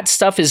 that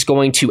stuff is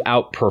going to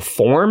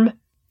outperform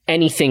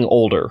anything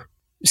older.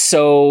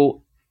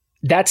 So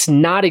that's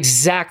not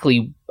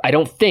exactly, I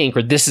don't think,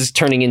 or this is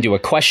turning into a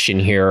question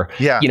here.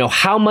 Yeah.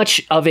 How much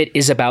of it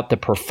is about the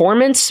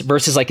performance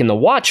versus, like in the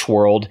watch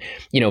world,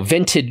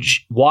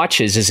 vintage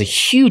watches is a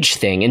huge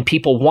thing, and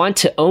people want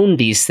to own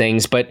these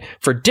things, but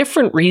for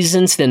different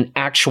reasons than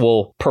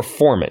actual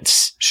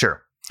performance.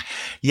 Sure.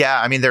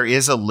 Yeah, I mean, there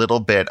is a little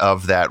bit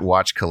of that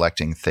watch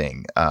collecting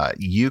thing.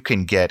 You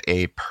can get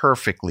a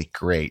perfectly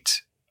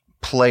great,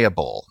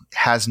 playable,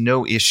 has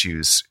no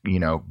issues,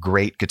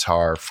 great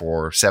guitar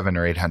for $700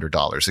 or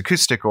 $800,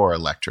 acoustic or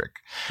electric,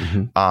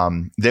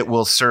 that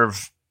will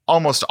serve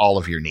almost all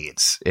of your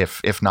needs,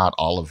 if not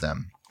all of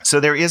them. So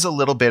there is a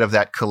little bit of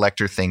that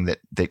collector thing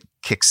that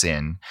kicks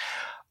in.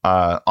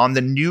 On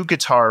the new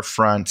guitar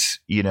front,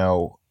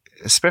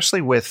 especially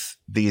with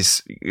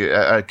these,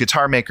 a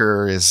guitar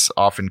maker is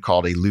often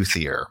called a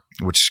luthier,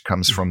 which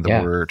comes from the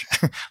word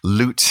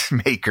lute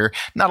maker.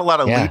 Not a lot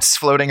of lutes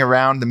floating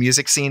around the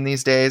music scene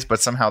these days,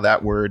 but somehow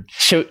that word.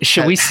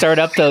 Should we start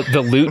up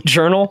the lute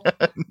journal?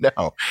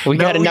 No. We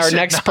got in our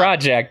next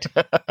project.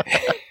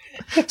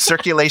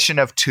 circulation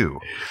of 2.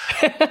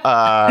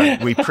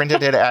 We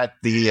printed it at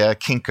the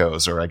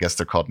Kinko's, or I guess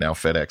they're called now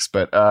FedEx.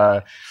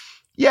 But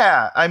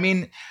yeah, I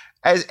mean,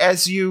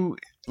 as you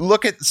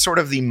look at sort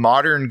of the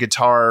modern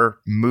guitar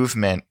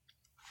movement,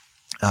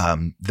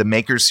 the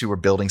makers who are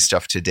building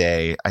stuff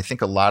today, I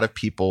think a lot of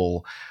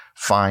people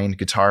find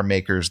guitar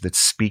makers that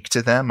speak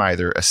to them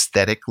either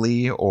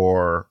aesthetically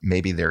or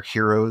maybe their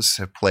heroes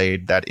have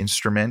played that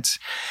instrument.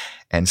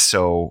 And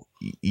so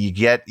you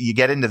get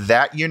into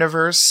that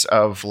universe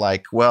of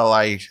like, well,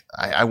 I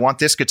want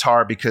this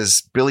guitar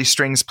because Billy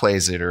Strings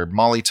plays it, or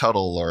Molly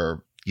Tuttle,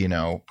 or, you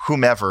know,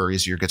 whomever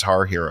is your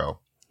guitar hero.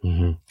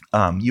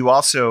 Mm-hmm. You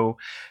also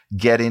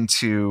get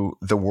into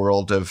the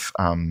world of,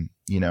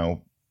 you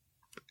know,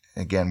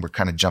 again, we're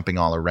kind of jumping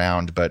all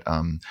around, but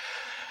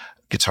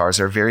guitars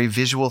are very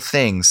visual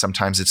things.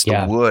 Sometimes it's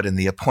the wood and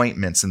the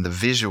appointments and the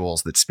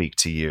visuals that speak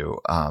to you.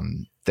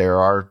 There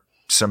are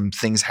some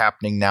things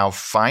happening now.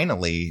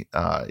 Finally,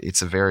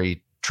 it's a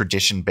very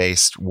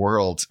tradition-based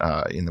world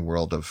in the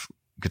world of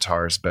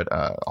guitars, but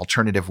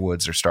alternative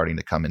woods are starting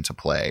to come into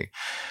play.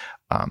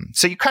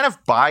 So you kind of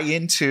buy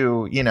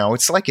into, you know,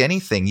 it's like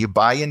anything. You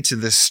buy into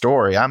this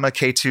story. I'm a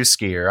K2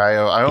 skier.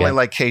 I only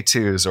like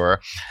K2s, or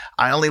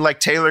I only like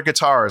Taylor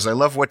guitars. I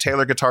love what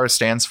Taylor Guitars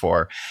stands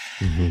for.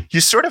 Mm-hmm.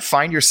 You sort of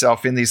find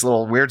yourself in these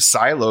little weird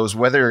silos,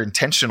 whether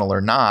intentional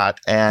or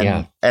not.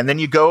 And then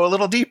you go a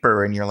little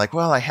deeper and you're like,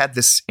 well, I had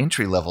this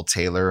entry level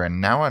Taylor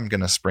and now I'm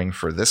going to spring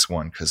for this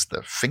one because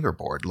the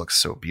fingerboard looks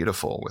so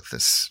beautiful with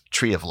this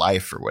tree of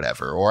life or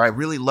whatever. Or I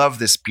really love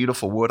this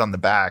beautiful wood on the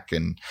back,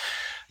 and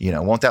you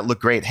know, won't that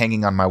look great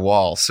hanging on my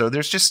wall? So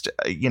there's just,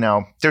 you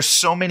know, there's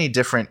so many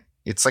different,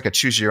 it's like a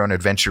choose your own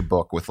adventure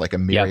book with like a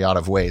myriad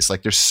of ways.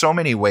 Like there's so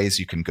many ways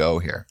you can go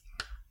here.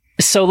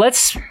 So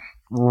let's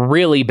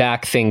really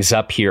back things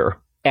up here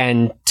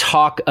and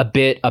talk a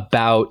bit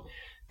about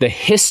the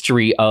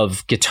history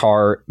of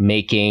guitar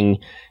making,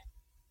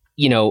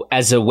 you know,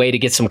 as a way to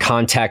get some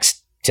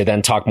context to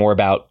then talk more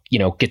about, you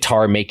know,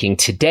 guitar making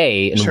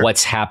today and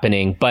what's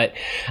happening. But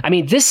I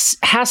mean, this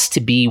has to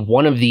be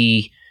one of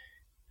the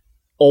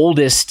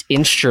oldest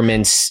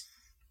instruments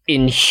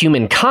in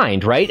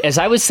humankind, right? As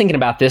I was thinking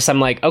about this, I'm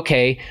like,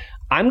 okay,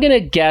 I'm going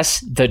to guess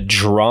the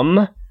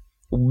drum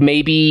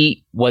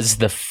maybe was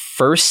the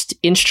first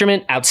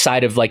instrument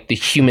outside of like the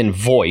human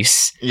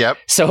voice. Yep.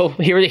 So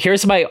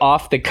here's my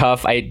off the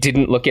cuff. I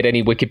didn't look at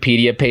any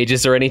Wikipedia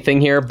pages or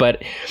anything here,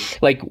 but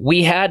like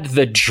we had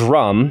the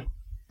drum.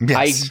 Yes.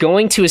 I'm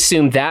going to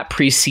assume that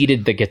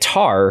preceded the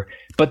guitar.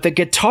 But the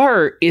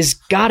guitar is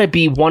got to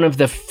be one of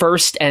the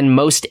first and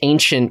most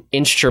ancient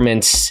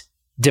instruments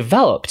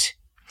developed.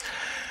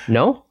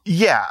 No?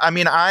 Yeah, I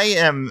mean, I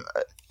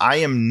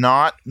am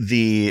not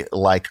the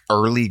like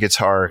early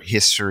guitar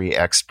history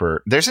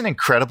expert. There's an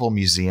incredible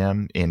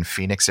museum in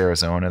Phoenix,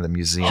 Arizona, the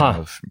Museum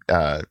of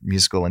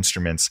Musical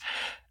Instruments,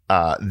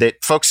 that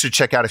folks should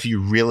check out if you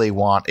really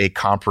want a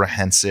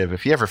comprehensive.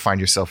 If you ever find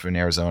yourself in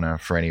Arizona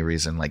for any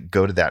reason, like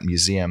go to that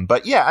museum.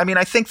 But yeah, I mean,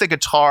 I think the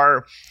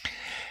guitar,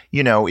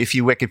 you know, if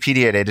you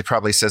Wikipedia it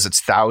probably says it's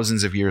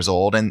thousands of years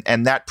old.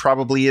 And that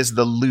probably is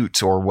the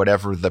lute or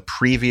whatever the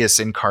previous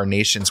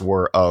incarnations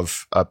were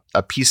of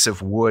a piece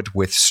of wood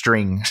with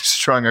string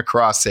strung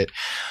across it.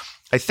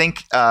 I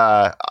think,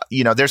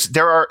 you know,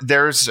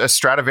 there's a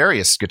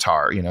Stradivarius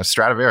guitar, you know,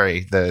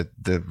 Stradivari,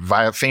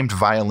 the famed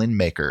violin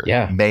maker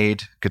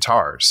made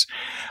guitars.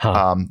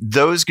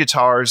 Those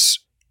guitars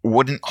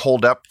wouldn't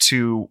hold up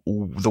to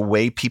the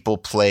way people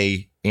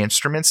play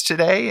instruments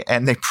today,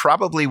 and they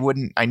probably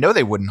wouldn't. I know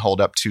they wouldn't hold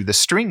up to the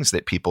strings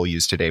that people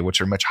use today, which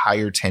are much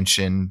higher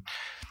tension,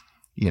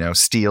 you know,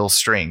 steel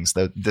strings.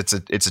 It's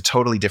a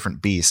totally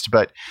different beast.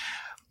 But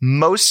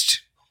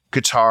most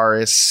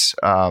guitarists,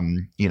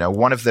 you know,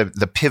 one of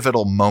the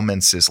pivotal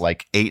moments is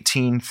like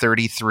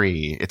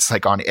 1833. It's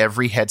like on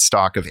every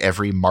headstock of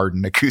every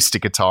Martin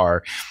acoustic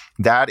guitar.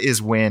 That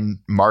is when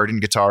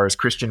Martin guitarist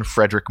Christian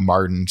Frederick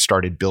Martin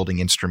started building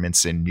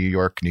instruments in New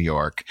York, New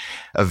York.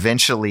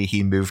 Eventually,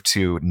 he moved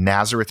to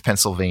Nazareth,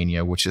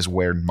 Pennsylvania, which is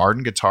where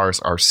Martin guitars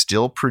are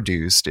still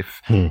produced.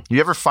 If you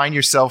ever find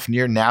yourself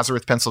near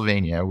Nazareth,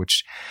 Pennsylvania,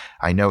 which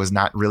I know is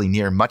not really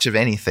near much of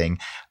anything,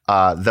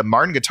 the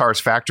Martin Guitars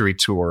factory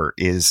tour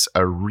is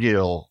a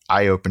real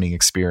eye-opening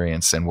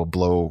experience and will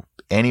blow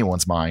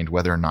anyone's mind,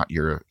 whether or not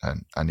you're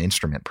an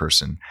instrument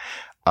person.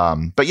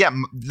 But yeah,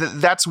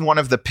 that's one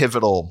of the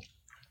pivotal,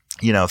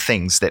 you know,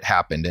 things that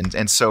happened.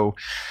 And so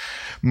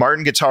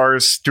Martin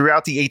Guitars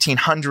throughout the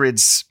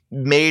 1800s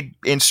made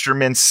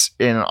instruments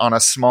on a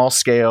small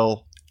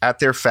scale at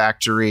their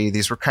factory.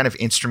 These were kind of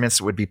instruments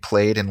that would be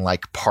played in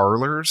like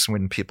parlors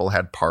when people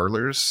had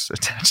parlors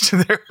attached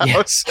to their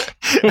house.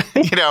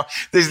 You know,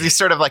 there's these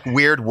sort of like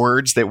weird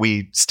words that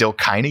we still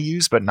kind of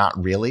use, but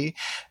not really.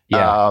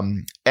 Yeah.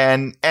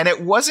 And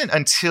it wasn't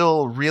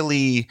until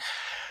really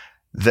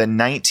the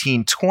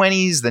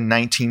 1920s, the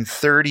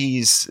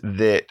 1930s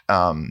that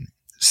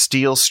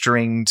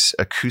steel-stringed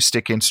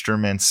acoustic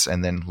instruments,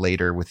 and then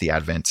later with the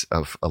advent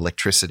of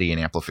electricity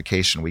and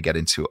amplification, we get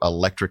into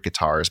electric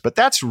guitars. But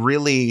that's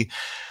really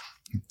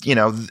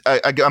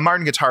a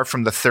Martin guitar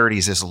from the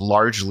 30s is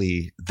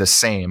largely the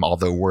same,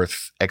 although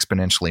worth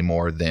exponentially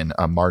more than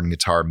a Martin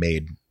guitar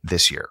made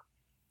this year.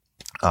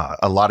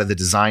 A lot of the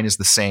design is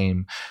the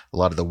same. A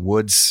lot of the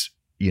woods,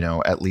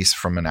 at least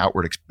from an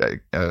outward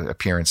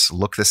appearance,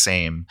 look the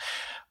same.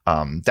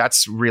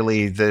 That's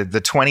really the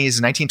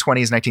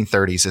 1920s,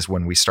 1930s is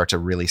when we start to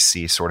really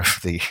see sort of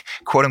the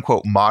quote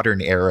unquote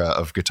modern era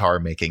of guitar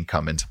making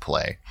come into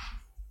play.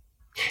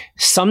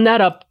 Sum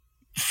that up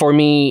for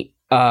me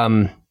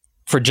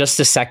for just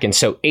a second.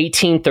 So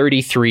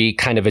 1833,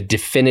 kind of a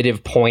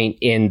definitive point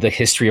in the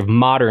history of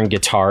modern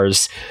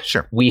guitars.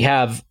 Sure. We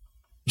have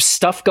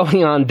stuff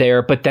going on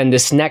there, but then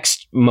this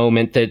next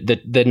moment, the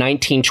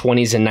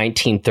 1920s and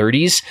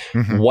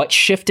 1930s, what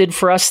shifted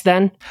for us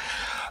then?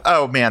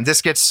 Oh man,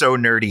 this gets so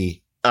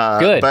nerdy.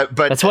 Good, but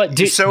that's what,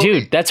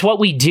 dude. That's what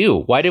we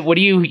do.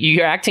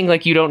 You're acting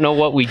like you don't know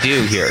what we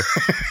do here.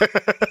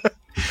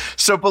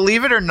 So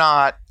believe it or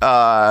not,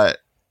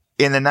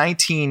 in the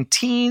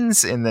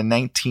 19-teens, in the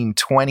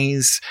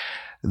 1920s,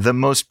 the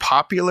most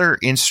popular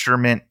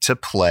instrument to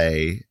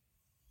play,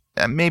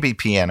 maybe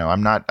piano.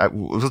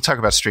 We'll talk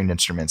about stringed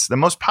instruments. The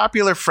most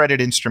popular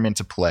fretted instrument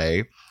to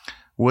play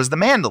was the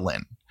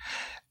mandolin.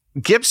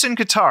 Gibson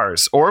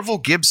guitars. Orville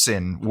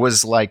Gibson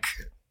was like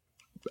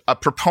a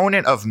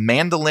proponent of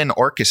mandolin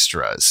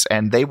orchestras,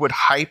 and they would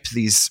hype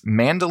these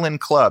mandolin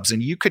clubs,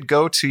 and you could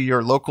go to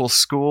your local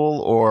school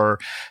or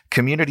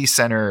community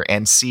center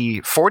and see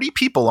 40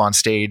 people on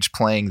stage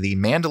playing the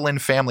mandolin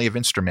family of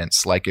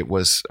instruments like it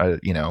was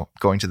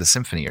going to the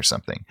symphony or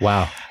something.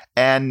 Wow.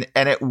 And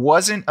it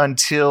wasn't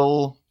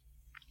until,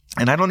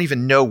 and I don't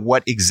even know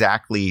what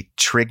exactly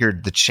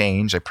triggered the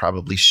change. I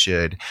probably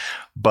should,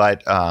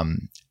 but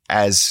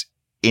as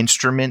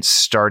instruments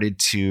started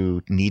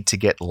to need to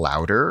get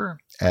louder,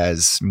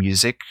 as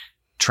music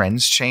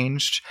trends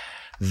changed,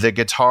 the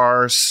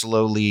guitar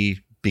slowly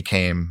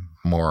became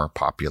more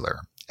popular.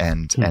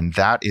 And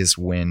that is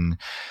when,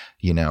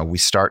 we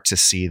start to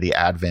see the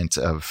advent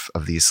of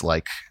these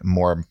like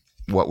more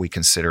what we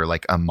consider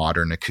like a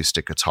modern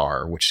acoustic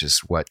guitar, which is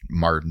what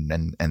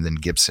Martin and then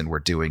Gibson were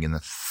doing in the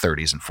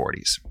 30s and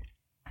 40s.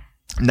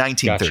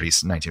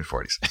 1930s, gotcha.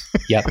 1940s.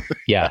 Yep.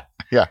 Yeah.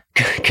 Yeah.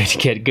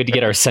 Good to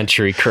get our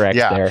century correct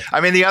there.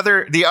 I mean, the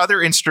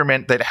other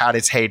instrument that had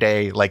its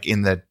heyday like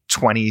in the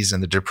 20s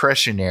and the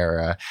Depression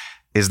era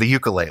is the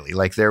ukulele.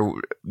 Like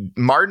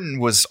Martin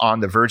was on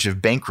the verge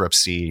of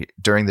bankruptcy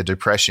during the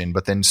Depression,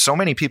 but then so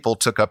many people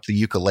took up the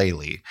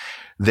ukulele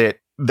that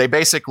they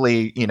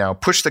basically,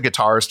 pushed the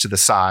guitars to the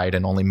side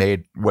and only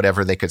made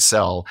whatever they could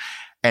sell,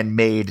 and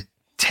made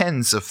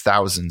tens of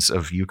thousands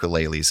of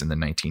ukuleles in the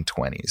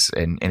 1920s.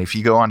 And if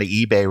you go onto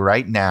eBay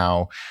right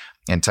now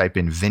and type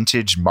in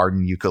vintage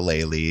Martin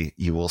ukulele,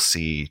 you will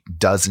see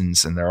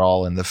dozens, and they're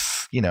all in the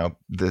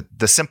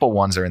simple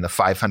ones are in the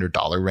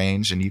 $500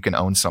 range, and you can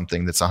own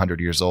something that's 100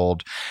 years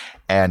old.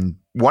 And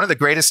one of the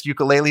greatest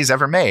ukuleles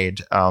ever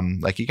made.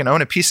 Like you can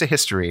own a piece of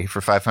history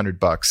for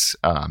 $500.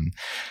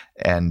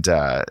 And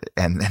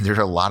there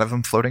are a lot of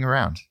them floating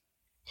around.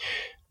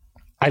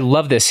 I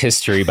love this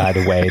history, by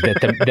the way,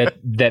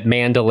 that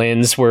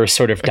mandolins were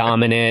sort of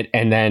dominant,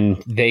 and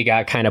then they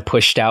got kind of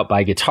pushed out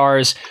by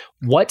guitars.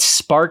 What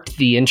sparked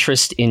the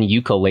interest in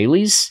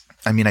ukuleles?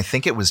 I mean, I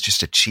think it was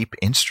just a cheap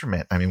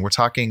instrument. I mean, we're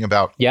talking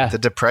about the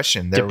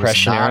Depression. There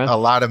was not a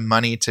lot of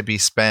money to be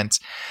spent.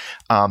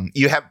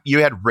 You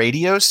had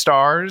radio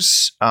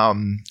stars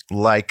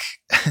like,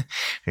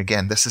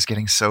 again, this is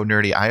getting so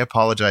nerdy. I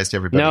apologize to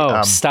everybody.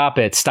 No, stop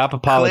it. Stop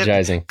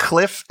apologizing.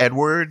 Cliff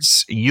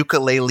Edwards,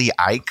 Ukulele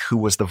Ike, who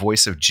was the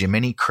voice of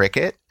Jiminy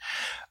Cricket.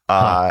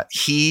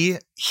 He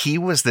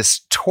was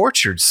this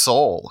tortured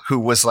soul who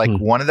was like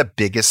one of the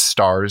biggest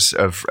stars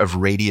of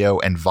radio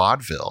and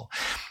vaudeville.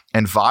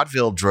 And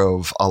vaudeville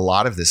drove a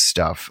lot of this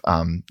stuff.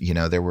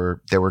 There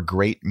were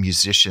great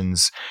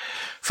musicians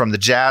from the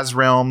jazz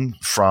realm,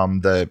 from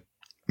the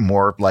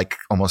more like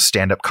almost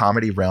stand-up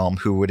comedy realm,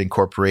 who would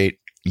incorporate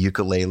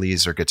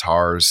ukuleles or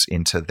guitars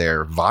into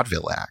their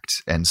vaudeville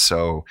act. And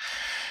so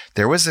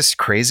there was this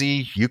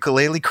crazy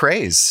ukulele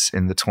craze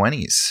in the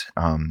 20s.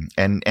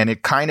 And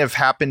it kind of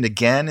happened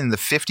again in the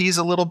 50s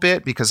a little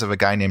bit because of a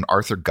guy named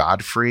Arthur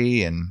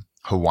Godfrey and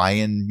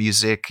Hawaiian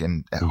music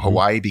and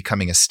Hawaii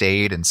becoming a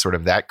state and sort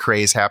of that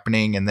craze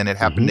happening. And then it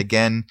happened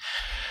again,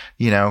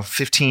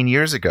 15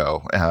 years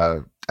ago.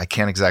 I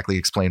can't exactly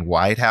explain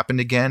why it happened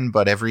again,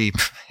 but every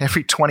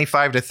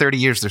 25 to 30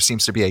 years, there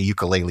seems to be a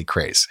ukulele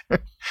craze.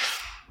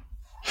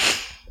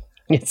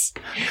 It's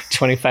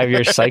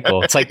 25-year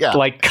cycle. It's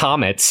like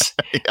comets.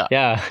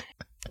 Yeah.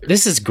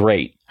 This is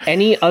great.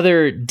 Any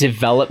other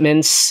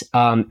developments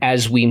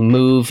as we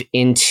move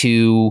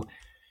into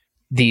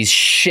these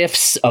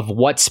shifts of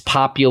what's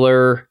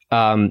popular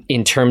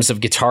in terms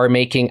of guitar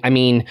making? I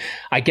mean,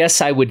 I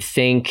guess I would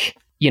think,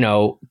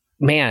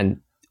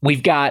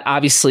 we've got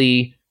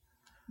obviously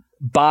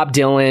Bob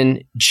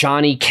Dylan,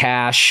 Johnny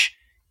Cash,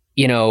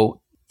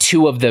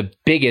 two of the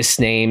biggest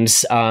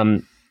names,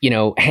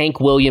 Hank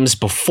Williams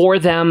before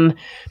them.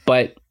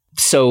 But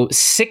so the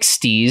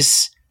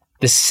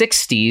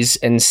 60s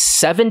and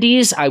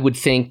 70s, I would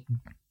think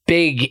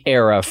big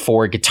era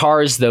for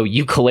guitars, though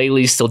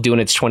ukulele is still doing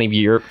its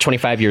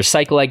 25-year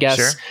cycle, I guess.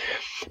 Sure.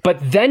 But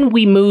then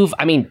we move,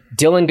 I mean,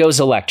 Dylan goes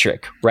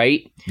electric,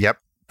 right? Yep.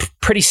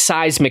 Pretty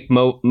seismic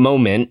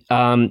moment.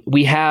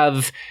 We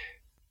have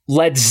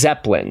Led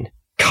Zeppelin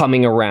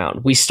coming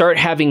around. We start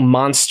having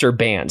monster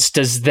bands.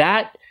 Does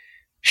that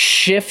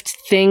shift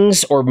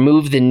things or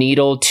move the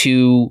needle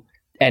to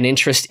an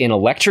interest in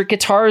electric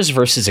guitars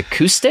versus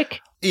acoustic?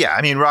 Yeah,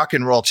 I mean, rock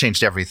and roll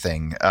changed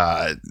everything.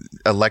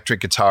 Electric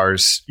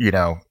guitars,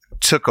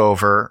 took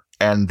over.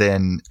 And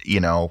then,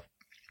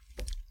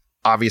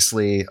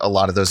 obviously a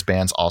lot of those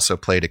bands also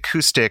played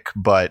acoustic.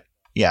 But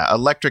yeah,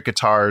 electric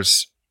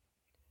guitars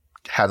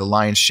had a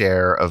lion's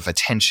share of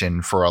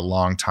attention for a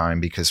long time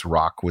because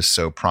rock was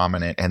so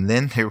prominent. And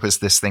then there was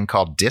this thing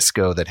called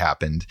disco that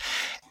happened.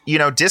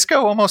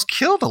 Disco almost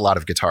killed a lot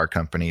of guitar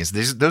companies.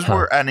 Those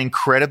were an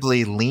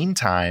incredibly lean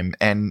time.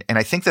 And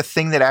I think the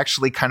thing that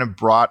actually kind of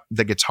brought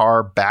the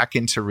guitar back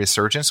into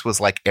resurgence was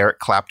like Eric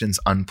Clapton's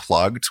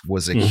Unplugged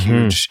was a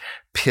huge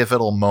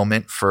pivotal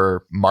moment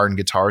for modern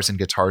guitars and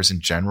guitars in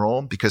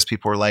general, because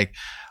people were like,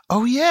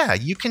 oh yeah,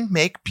 you can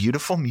make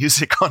beautiful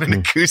music on an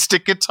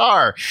acoustic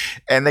guitar.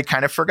 And they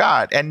kind of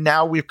forgot. And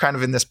now we're kind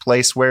of in this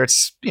place where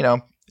it's,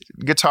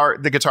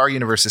 the guitar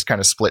universe is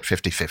kind of split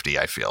 50-50,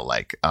 I feel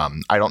like.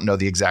 I don't know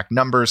the exact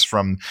numbers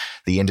from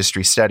the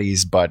industry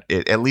studies, but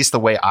at least the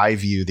way I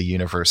view the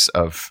universe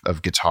of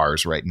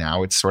guitars right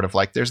now, it's sort of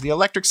like there's the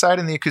electric side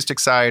and the acoustic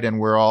side, and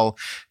we're all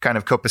kind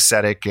of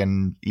copacetic,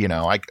 and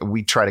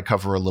we try to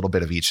cover a little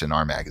bit of each in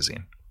our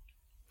magazine.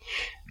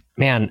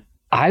 Man,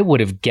 I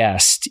would have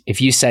guessed,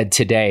 if you said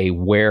today,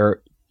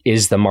 where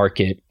is the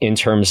market in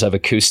terms of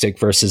acoustic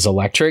versus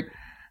electric,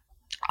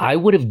 I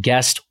would have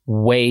guessed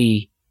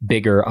way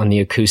bigger on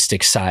the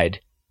acoustic side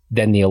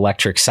than the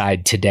electric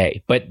side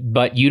today.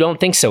 But you don't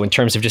think so in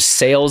terms of just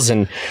sales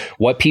and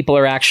what people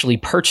are actually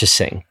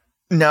purchasing?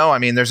 No, I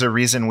mean, there's a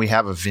reason we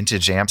have a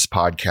Vintage Amps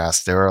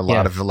podcast. There are a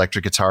lot of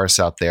electric guitarists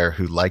out there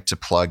who like to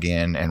plug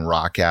in and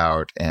rock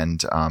out.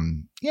 And,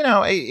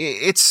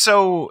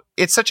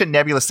 it's such a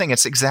nebulous thing.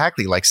 It's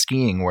exactly like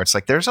skiing, where it's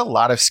like there's a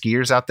lot of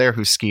skiers out there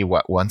who ski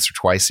once or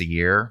twice a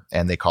year,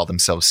 and they call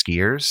themselves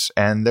skiers.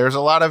 And there's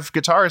a lot of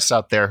guitarists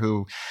out there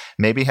who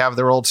maybe have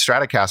their old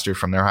Stratocaster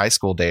from their high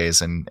school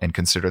days and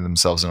consider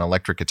themselves an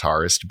electric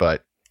guitarist,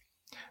 but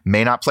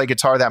may not play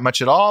guitar that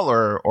much at all,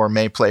 or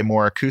may play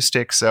more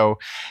acoustic. So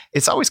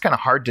it's always kind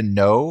of hard to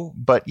know.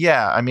 But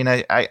yeah, I mean,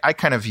 I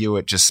kind of view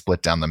it just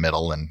split down the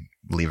middle and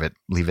leave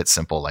it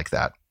simple like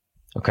that.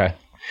 Okay.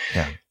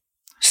 Yeah.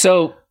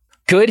 So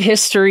good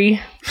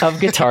history of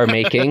guitar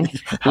making.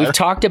 We've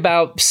talked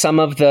about some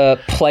of the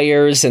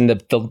players and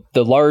the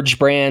large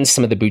brands,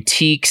 some of the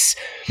boutiques,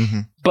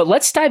 but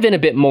let's dive in a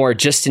bit more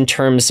just in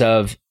terms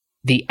of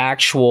the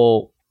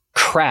actual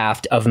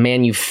craft of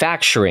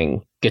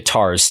manufacturing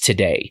guitars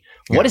today.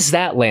 What does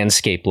that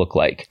landscape look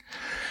like?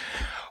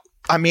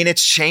 I mean,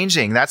 it's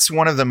changing. That's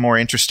one of the more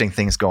interesting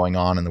things going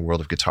on in the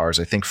world of guitars.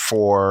 I think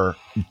for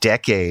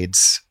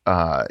decades,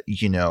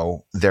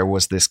 there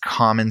was this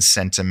common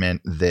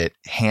sentiment that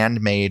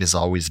handmade is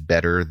always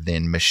better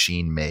than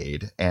machine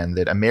made, and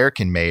that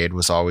American made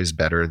was always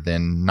better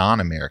than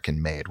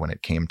non-American made when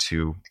it came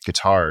to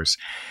guitars.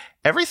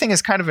 Everything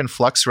is kind of in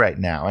flux right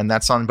now, and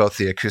that's on both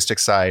the acoustic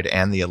side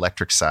and the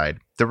electric side.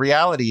 The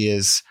reality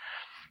is,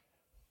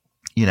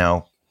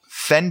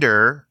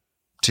 Fender,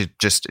 to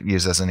just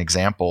use as an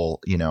example,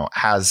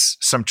 has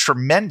some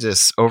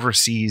tremendous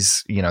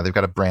overseas, they've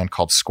got a brand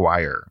called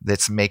Squier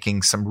that's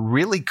making some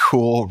really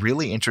cool,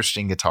 really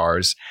interesting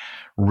guitars,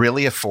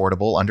 really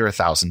affordable, under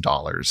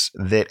 $1,000,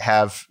 that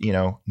have,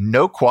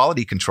 no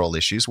quality control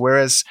issues.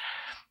 Whereas,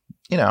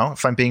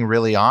 if I'm being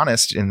really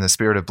honest, in the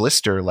spirit of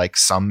Blister, like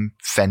some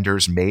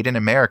Fenders made in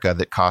America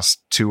that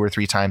cost 2 or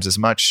 3 times as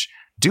much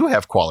do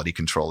have quality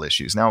control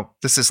issues. Now,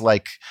 this is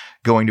like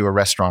going to a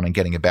restaurant and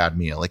getting a bad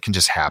meal. It can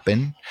just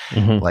happen.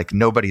 Like,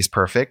 nobody's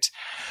perfect.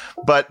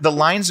 But the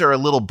lines are a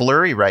little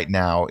blurry right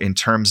now in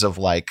terms of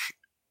like,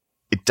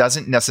 it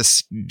doesn't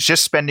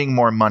just spending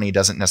more money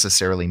doesn't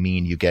necessarily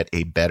mean you get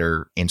a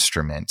better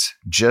instrument.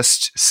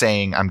 Just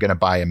saying I'm going to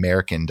buy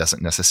American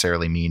doesn't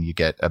necessarily mean you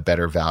get a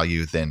better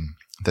value than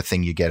the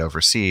thing you get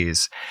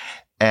overseas.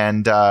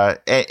 And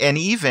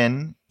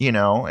even,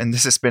 and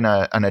this has been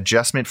an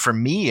adjustment for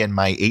me in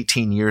my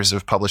 18 years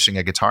of publishing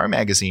a guitar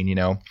magazine.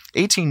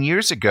 18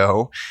 years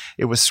ago,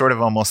 it was sort of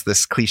almost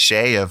this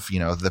cliche of,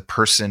 the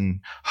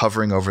person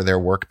hovering over their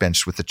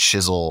workbench with a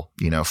chisel,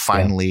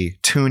 finally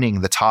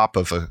tuning the top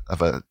of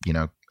a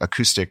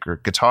acoustic or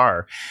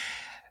guitar.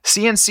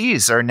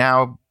 CNCs are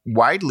now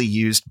widely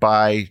used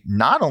by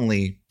not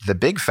only the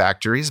big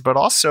factories, but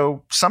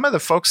also some of the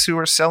folks who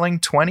are selling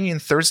 $20,000 and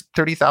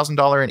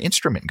 $30,000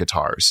 instrument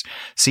guitars.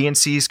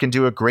 CNCs can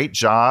do a great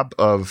job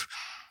of,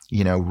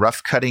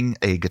 rough cutting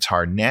a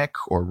guitar neck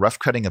or rough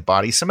cutting a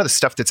body. Some of the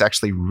stuff that's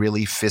actually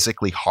really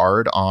physically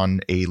hard on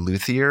a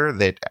luthier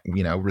that,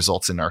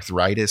 results in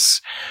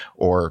arthritis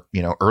or,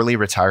 early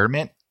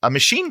retirement, a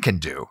machine can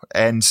do.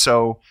 And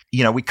so,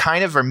 we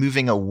kind of are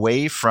moving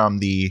away from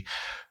the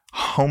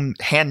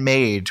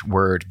handmade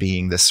word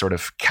being this sort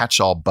of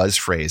catch-all buzz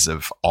phrase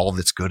of all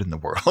that's good in the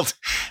world.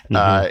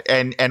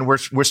 And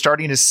we're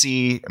starting to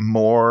see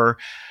more,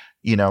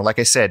 like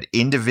I said,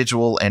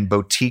 individual and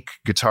boutique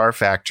guitar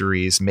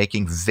factories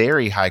making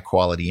very high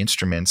quality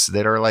instruments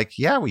that are like,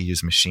 yeah, we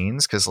use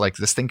machines because like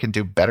this thing can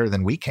do better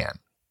than we can.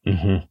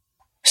 Mm-hmm.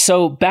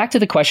 So back to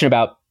the question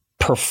about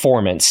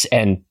performance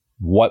and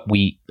what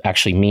we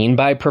actually mean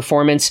by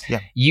performance. Yeah.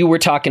 You were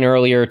talking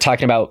earlier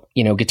about,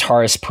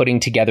 guitarists putting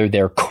together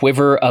their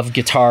quiver of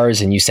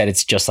guitars, and you said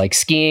it's just like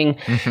skiing.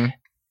 Mm-hmm.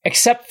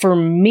 Except for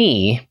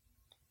me,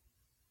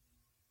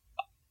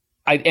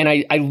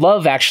 I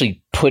love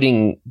actually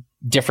putting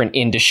different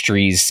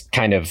industries,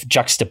 kind of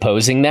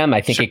juxtaposing them.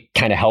 I think it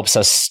kind of helps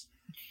us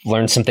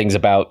learn some things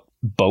about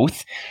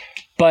both.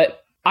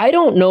 But I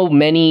don't know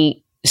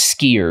many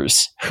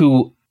skiers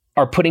who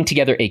are putting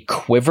together a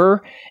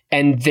quiver,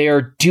 and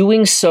they're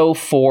doing so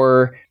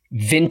for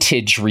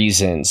vintage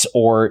reasons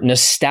or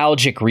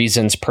nostalgic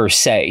reasons per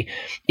se.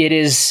 It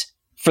is,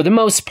 for the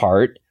most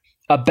part,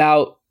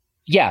 about,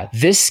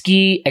 this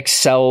ski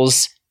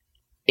excels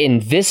in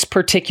this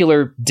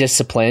particular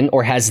discipline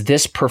or has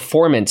this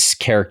performance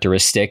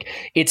characteristic.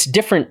 It's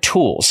different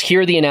tools.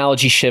 Here the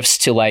analogy shifts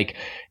to like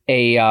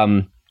a,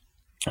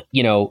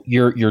 your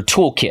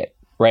toolkit,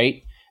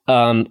 right?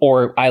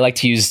 Or I like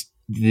to use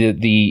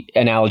the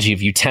analogy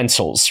of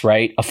utensils,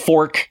 right? A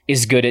fork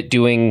is good at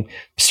doing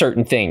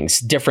certain things,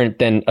 different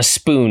than a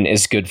spoon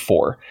is good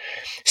for.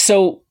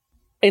 So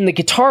in the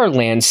guitar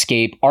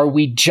landscape, are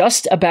we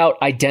just about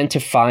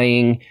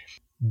identifying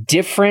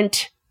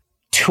different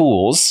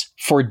tools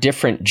for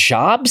different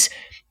jobs?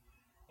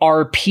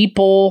 Are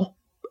people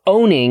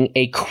owning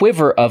a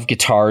quiver of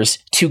guitars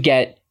to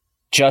get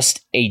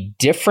just a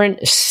different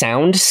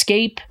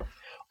soundscape?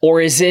 Or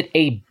is it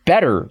a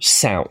better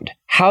sound?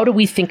 How do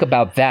we think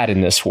about that in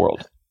this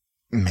world?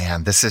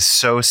 Man, this is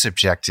so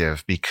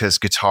subjective because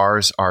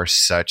guitars are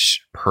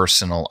such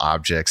personal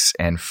objects.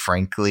 And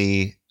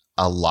frankly,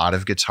 a lot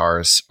of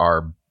guitarists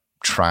are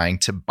trying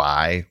to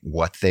buy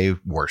what they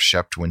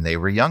worshipped when they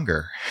were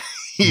younger.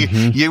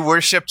 You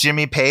worship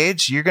Jimmy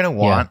Page, you're going to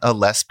want a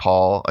Les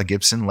Paul, a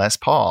Gibson Les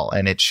Paul,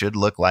 and it should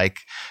look like,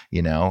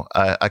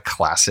 a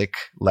classic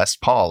Les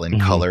Paul in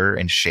color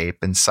and shape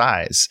and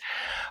size.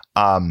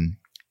 I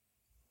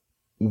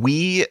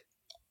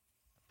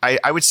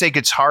would say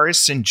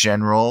guitarists in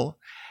general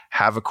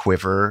have a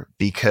quiver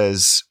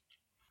because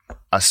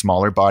a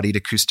smaller bodied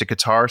acoustic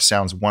guitar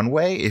sounds one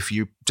way. If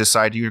you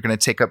decide you're going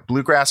to take up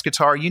bluegrass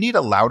guitar, you need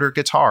a louder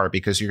guitar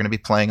because you're going to be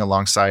playing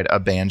alongside a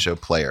banjo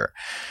player.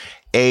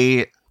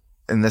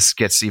 And this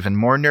gets even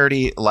more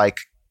nerdy, like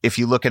if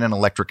you look at an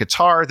electric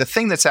guitar, the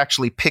thing that's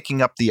actually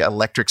picking up the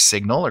electric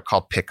signal are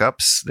called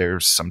pickups.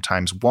 There's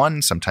sometimes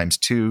one, sometimes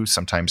two,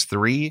 sometimes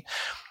three,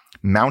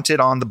 mounted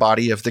on the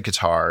body of the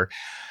guitar.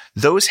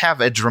 Those have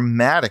a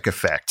dramatic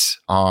effect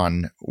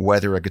on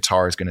whether a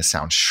guitar is going to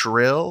sound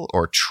shrill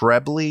or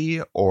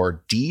trebly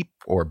or deep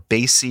or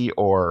bassy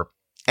or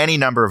any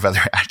number of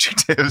other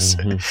adjectives.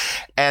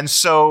 And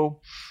so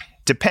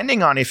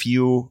depending on if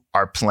you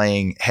are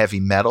playing heavy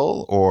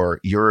metal or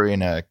you're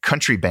in a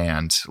country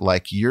band,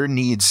 like your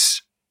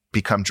needs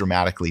become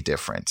dramatically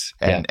different.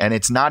 And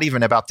it's not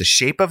even about the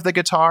shape of the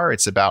guitar.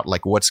 It's about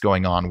like what's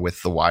going on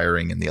with the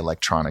wiring and the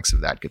electronics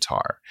of that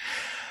guitar.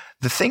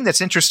 The thing that's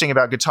interesting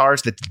about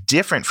guitars that's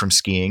different from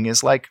skiing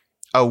is like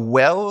a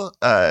well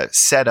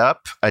set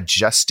up,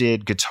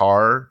 adjusted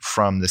guitar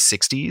from the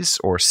 60s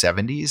or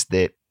 70s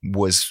that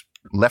was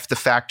left the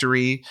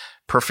factory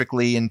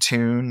perfectly in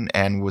tune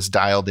and was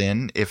dialed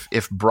in.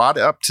 If brought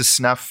up to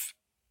snuff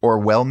or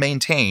well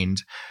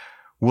maintained,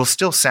 will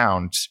still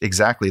sound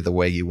exactly the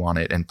way you want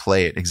it and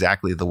play it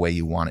exactly the way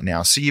you want it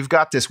now. So you've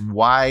got this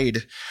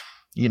wide,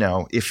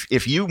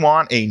 if you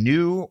want a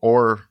new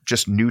or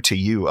just new to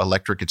you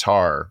electric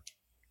guitar,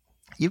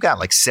 you've got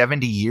like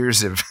 70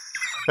 years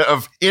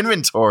of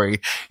inventory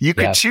you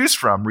could choose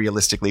from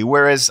realistically.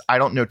 Whereas I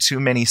don't know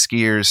too many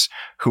skiers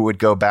who would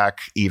go back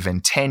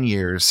even 10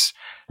 years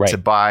to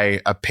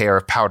buy a pair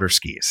of powder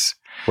skis.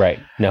 Right.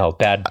 No,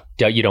 bad.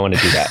 You don't want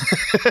to do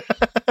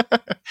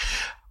that.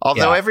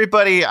 Although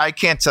everybody, I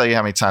can't tell you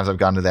how many times I've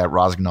gone to that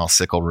Rosgnol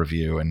sickle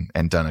review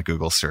and done a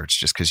Google search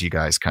just because you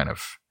guys kind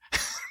of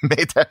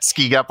made that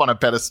ski up on a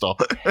pedestal.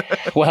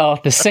 Well,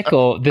 the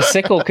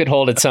sickle could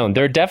hold its own.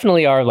 There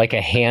definitely are like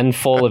a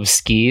handful of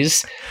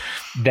skis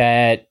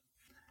that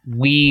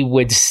we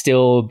would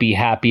still be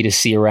happy to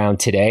see around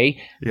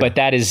today, but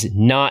that is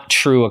not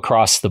true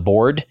across the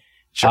board.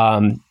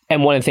 Sure.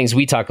 And one of the things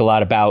we talk a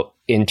lot about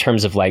in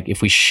terms of like,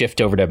 if we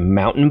shift over to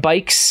mountain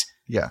bikes,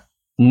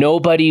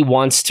 nobody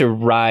wants to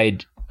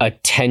ride a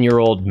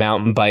 10-year-old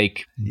mountain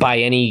bike by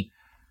any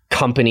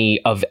company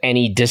of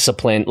any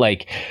discipline.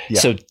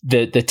 So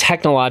the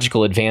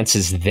technological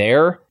advances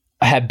there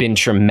have been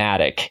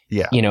dramatic,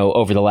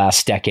 over the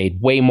last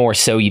decade, way more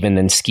so even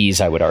than skis,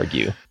 I would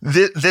argue.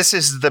 This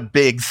is the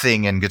big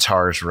thing in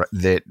guitars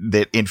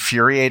that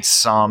infuriates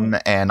some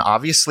and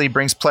obviously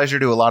brings pleasure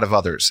to a lot of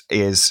others,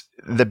 is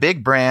the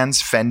big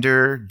brands,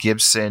 Fender,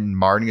 Gibson,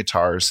 Martin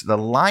guitars, the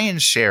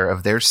lion's share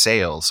of their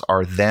sales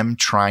are them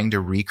trying to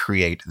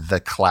recreate the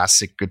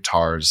classic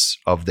guitars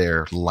of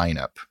their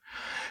lineup.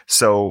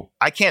 So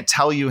I can't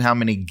tell you how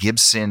many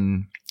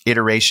Gibson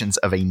iterations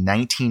of a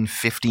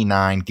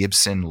 1959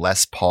 Gibson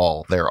Les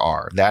Paul there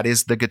are. That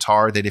is the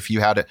guitar that if you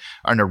had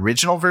an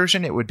original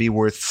version, it would be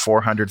worth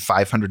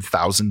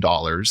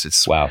 $400,000-$500,000.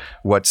 It's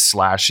what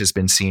Slash has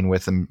been seen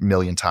with a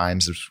million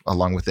times,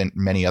 along with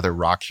many other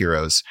rock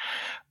heroes.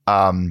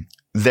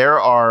 There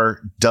are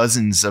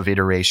dozens of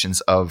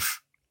iterations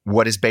of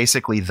what is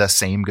basically the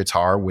same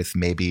guitar with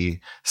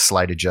maybe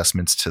slight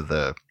adjustments to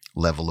the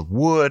level of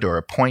wood or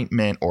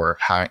appointment or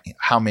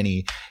how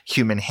many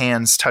human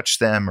hands touch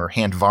them or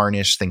hand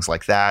varnish, things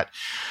like that.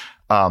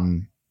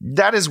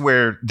 That is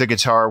where the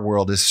guitar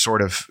world is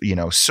sort of,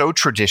 so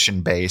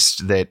tradition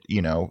based that,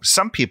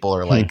 some people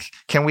are like,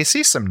 can we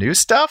see some new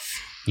stuff?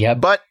 Yeah.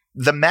 But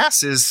the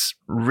masses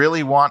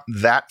really want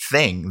that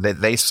thing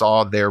that they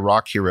saw their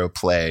rock hero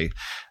play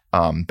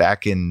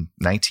back in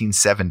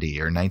 1970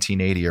 or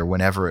 1980 or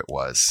whenever it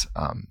was.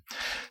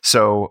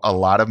 So a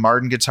lot of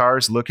Martin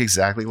guitars look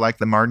exactly like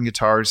the Martin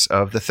guitars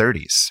of the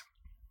 30s.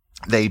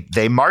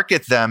 They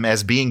market them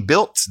as being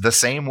built the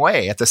same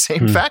way at the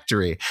same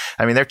factory.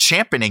 I mean, they're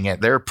championing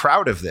it. They're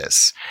proud of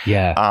this.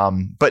 Yeah.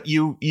 But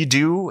you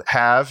do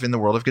have in the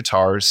world of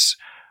guitars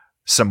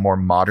some more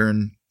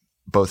modern,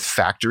 both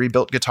factory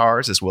built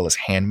guitars as well as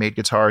handmade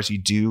guitars.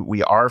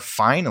 We are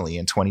finally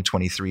in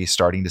 2023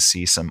 starting to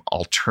see some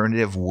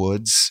alternative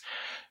woods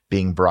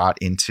being brought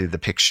into the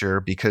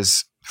picture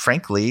because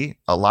frankly,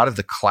 a lot of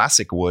the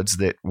classic woods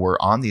that were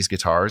on these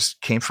guitars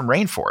came from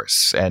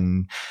rainforests.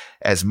 And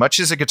as much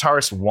as a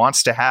guitarist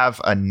wants to have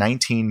a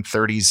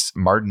 1930s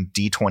Martin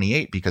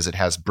D28 because it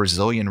has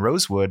Brazilian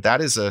rosewood,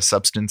 that is a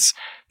substance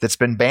that's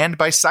been banned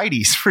by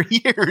CITES for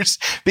years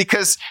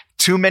because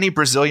too many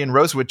Brazilian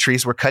rosewood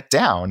trees were cut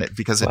down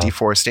because of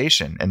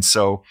deforestation. And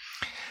so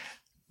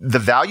the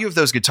value of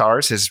those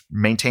guitars has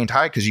maintained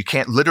high because you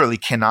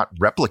cannot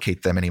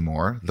replicate them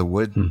anymore. The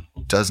wood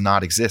does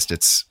not exist.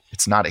 It's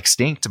not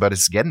extinct, but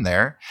it's getting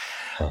there.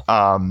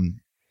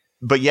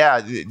 But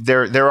yeah,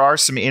 there are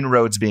some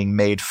inroads being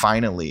made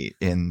finally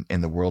in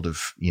the world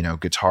of,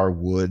 guitar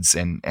woods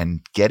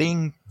and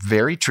getting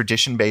very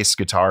tradition-based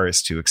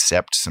guitarists to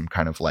accept some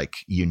kind of like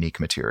unique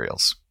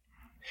materials.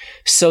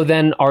 So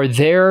then are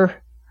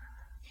there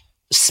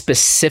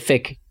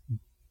specific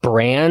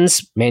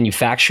brands,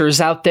 manufacturers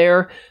out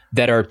there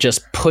that are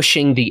just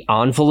pushing the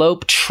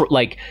envelope,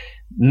 like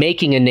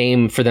making a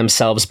name for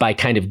themselves by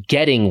kind of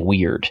getting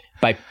weird,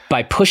 by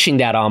pushing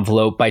that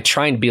envelope, by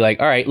trying to be like,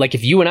 all right, like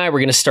if you and I were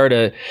going to start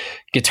a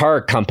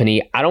guitar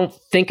company, I don't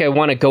think I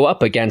want to go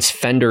up against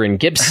Fender and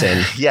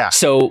Gibson. Yeah.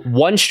 So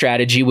one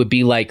strategy would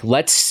be like,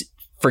 let's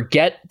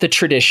forget the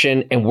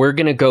tradition and we're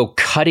going to go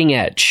cutting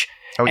edge.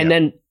 Oh, yeah. And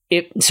then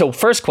so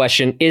first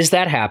question, is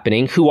that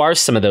happening? Who are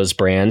some of those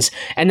brands?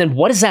 And then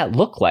what does that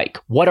look like?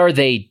 What are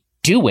they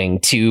doing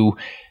to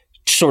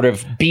sort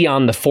of be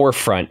on the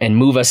forefront and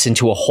move us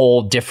into a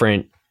whole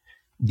different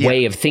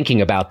way of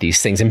thinking about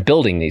these things and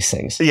building these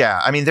things? Yeah.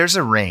 I mean, there's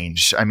a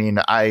range. I mean,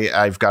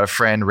 I've got a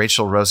friend,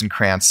 Rachel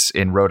Rosenkrantz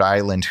in Rhode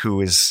Island,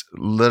 who is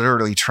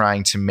literally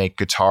trying to make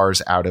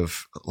guitars out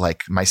of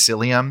like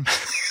mycelium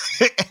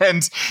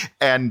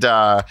and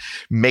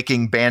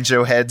making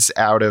banjo heads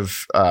out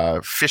of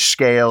fish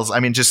scales.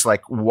 I mean, just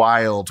like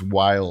wild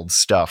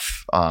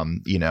stuff,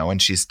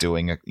 and she's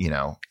doing,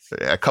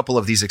 a couple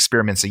of these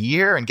experiments a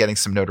year and getting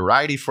some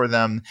notoriety for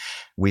them.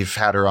 We've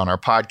had her on our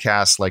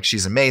podcast. Like,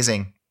 she's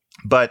amazing.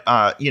 But,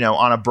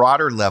 on a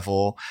broader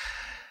level,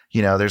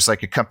 there's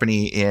like a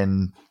company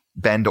in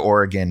Bend,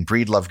 Oregon,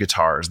 Breedlove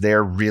Guitars.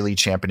 They're really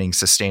championing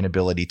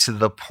sustainability to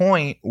the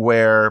point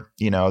where,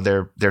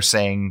 they're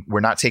saying we're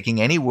not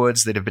taking any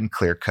woods that have been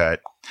clear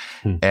cut.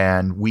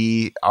 And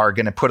we are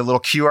going to put a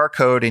little QR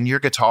code in your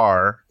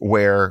guitar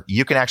where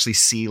you can actually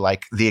see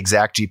like the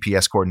exact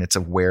GPS coordinates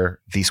of where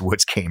these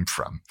woods came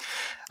from.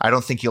 I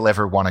don't think you'll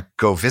ever want to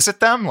go visit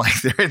them.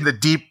 Like, they're in the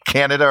deep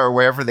Canada or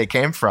wherever they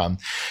came from,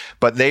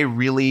 but they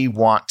really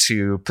want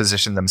to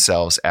position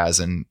themselves as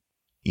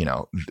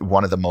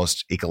one of the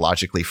most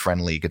ecologically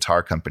friendly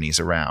guitar companies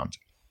around.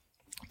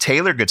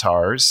 Taylor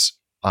Guitars,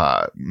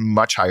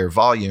 much higher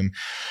volume,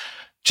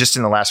 just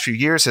in the last few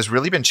years has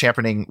really been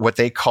championing what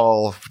they've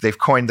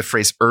coined the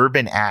phrase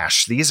urban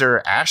ash. These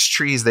are ash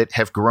trees that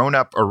have grown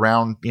up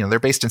around, they're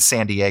based in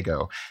San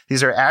Diego.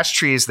 These are ash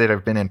trees that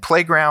have been in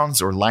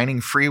playgrounds or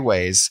lining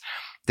freeways.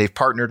 They've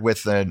partnered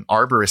with an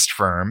arborist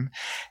firm,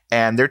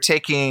 and they're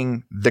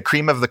taking the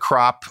cream of the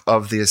crop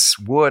of this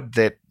wood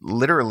that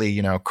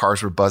literally,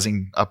 cars were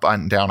buzzing up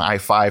and down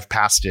I-5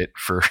 past it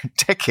for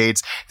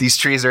decades. These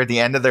trees are at the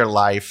end of their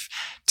life.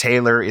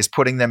 Taylor is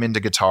putting them into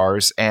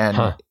guitars,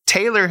 and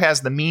Taylor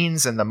has the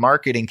means and the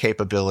marketing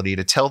capability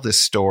to tell this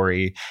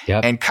story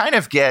and kind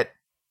of get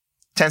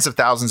tens of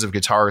thousands of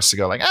guitarists to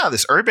go like,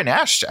 this Urban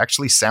Ash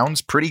actually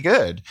sounds pretty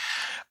good.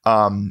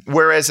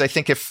 Whereas I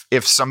think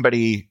if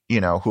somebody,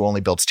 who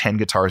only builds 10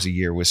 guitars a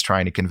year was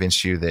trying to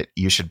convince you that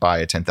you should buy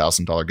a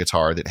 $10,000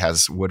 guitar that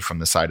has wood from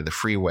the side of the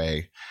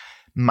freeway,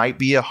 might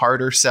be a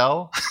harder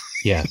sell.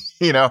 Yeah.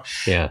 Yeah.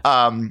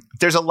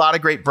 There's a lot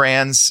of great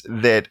brands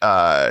that,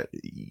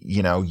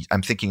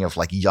 I'm thinking of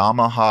like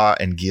Yamaha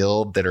and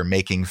Guild that are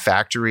making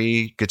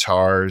factory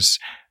guitars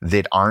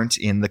that aren't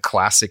in the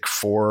classic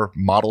 4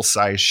 model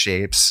size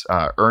shapes.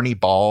 Ernie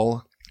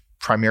Ball,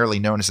 primarily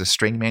known as a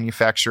string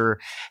manufacturer,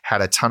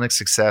 had a ton of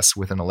success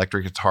with an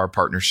electric guitar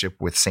partnership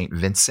with St.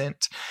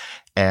 Vincent.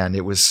 And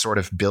it was sort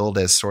of billed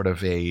as sort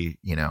of a,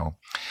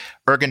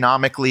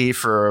 ergonomically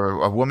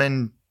for a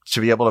woman to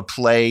be able to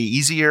play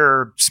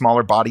easier,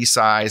 smaller body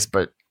size.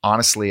 But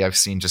honestly, I've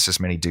seen just as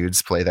many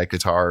dudes play that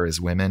guitar as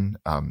women.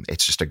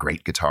 It's just a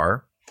great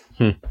guitar.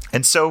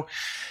 And so,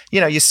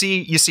 you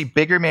see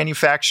bigger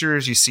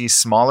manufacturers, you see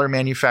smaller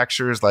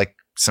manufacturers like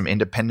some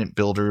independent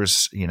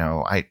builders.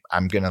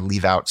 I'm going to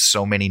leave out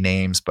so many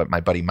names, but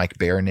my buddy Mike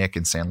Baranick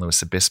in San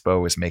Luis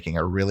Obispo is making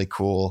a really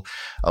cool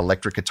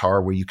electric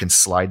guitar where you can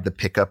slide the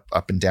pickup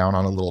up and down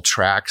on a little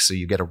track. So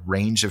you get a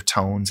range of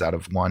tones out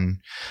of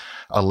one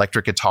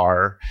electric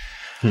guitar.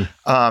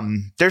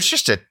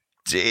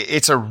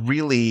 It's a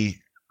really,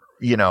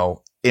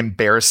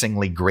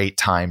 embarrassingly great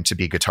time to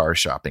be guitar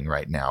shopping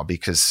right now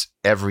because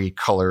every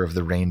color of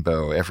the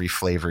rainbow, every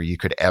flavor you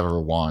could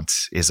ever want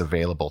is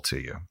available to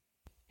you.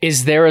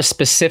 Is there a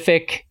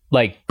specific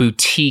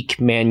boutique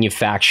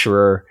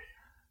manufacturer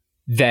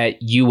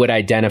that you would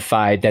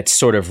identify that's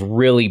sort of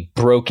really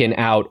broken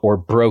out or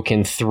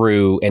broken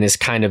through and is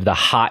kind of the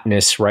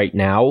hotness right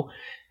now?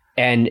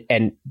 And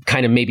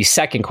kind of maybe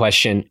second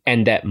question,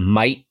 and that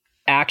might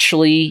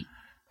actually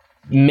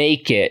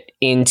make it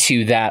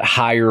into that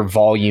higher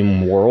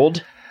volume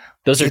world?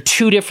 Those are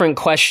two different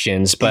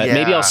questions, but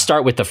maybe I'll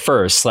start with the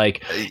first.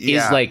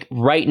 Is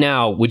right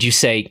now, would you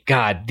say,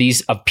 God,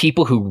 these of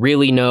people who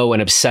really know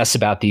and obsess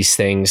about these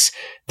things,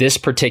 this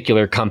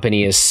particular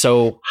company is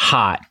so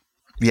hot?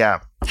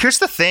 Yeah. Here's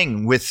the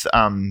thing with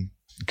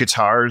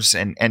guitars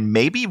and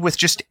maybe with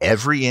just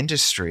every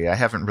industry. I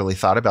haven't really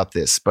thought about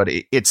this, but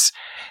it's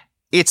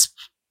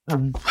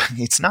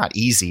not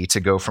easy to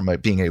go from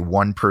being a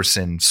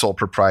one-person sole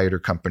proprietor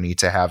company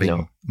to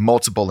having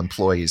multiple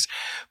employees.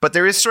 But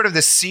there is sort of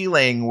this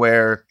ceiling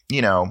where,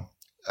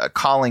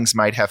 Collings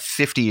might have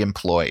 50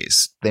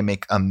 employees. They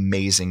make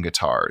amazing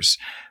guitars.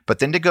 But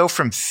then to go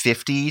from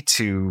 50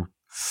 to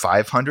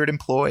 500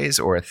 employees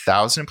or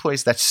 1,000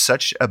 employees, that's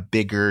such a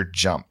bigger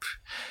jump.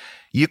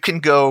 You can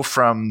go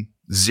from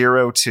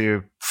 0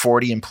 to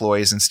 40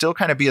 employees and still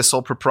kind of be a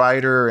sole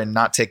proprietor and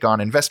not take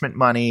on investment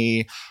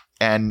money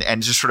and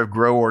just sort of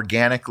grow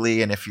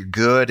organically. And if you're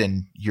good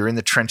and you're in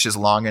the trenches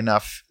long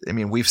enough, I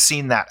mean, we've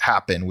seen that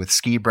happen with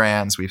ski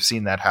brands. We've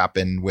seen that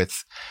happen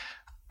with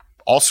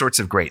all sorts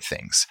of great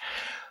things.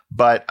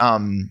 But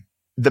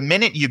the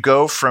minute you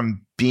go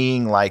from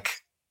being like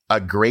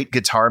a great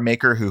guitar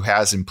maker who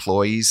has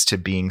employees to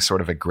being sort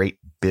of a great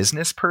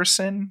business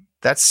person,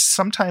 that's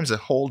sometimes a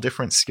whole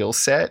different skill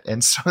set.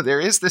 And so there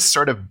is this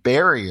sort of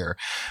barrier.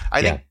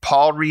 I think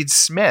Paul Reed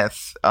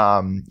Smith,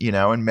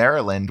 in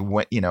Maryland,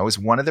 is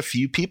one of the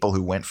few people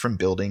who went from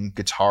building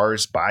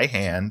guitars by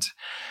hand,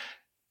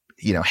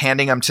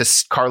 handing them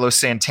to Carlos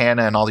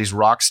Santana and all these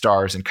rock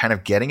stars and kind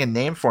of getting a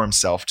name for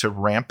himself to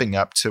ramping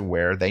up to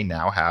where they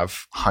now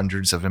have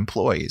hundreds of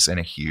employees and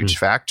a huge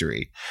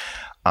factory.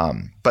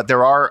 But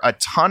there are a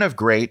ton of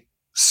great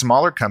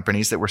smaller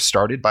companies that were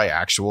started by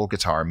actual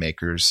guitar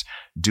makers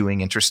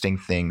doing interesting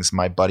things.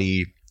 My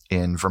buddy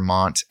in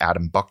Vermont,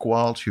 Adam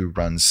Buchwald, who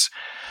runs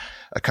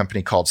a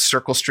company called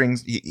Circle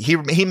Strings.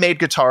 He made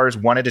guitars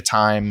one at a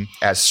time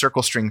as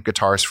Circle String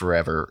Guitars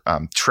Forever.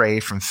 Trey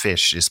from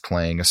Fish is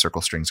playing a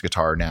Circle Strings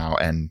guitar now,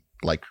 and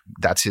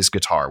that's his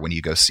guitar when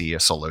you go see a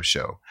solo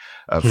show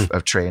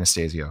of Trey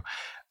Anastasio.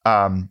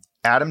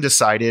 Adam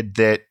decided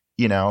that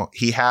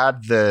he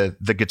had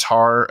the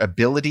guitar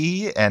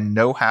ability and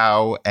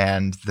know-how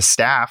and the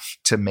staff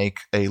to make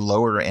a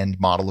lower end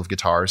model of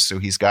guitars. So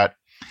he's got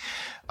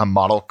a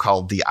model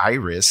called the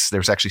Iris.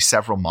 There's actually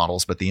several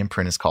models, but the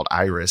imprint is called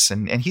Iris.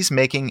 And he's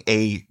making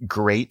a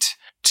great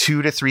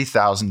 $2,000 to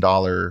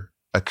 $3,000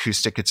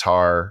 acoustic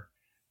guitar,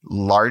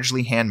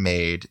 largely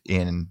handmade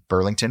in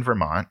Burlington,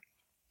 Vermont.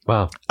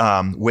 Wow.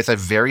 With a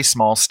very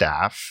small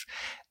staff.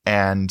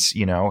 And,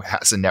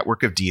 has a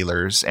network of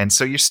dealers. And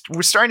so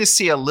we're starting to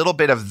see a little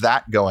bit of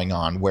that going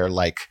on where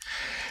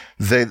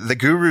the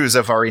gurus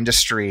of our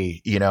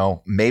industry,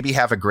 maybe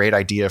have a great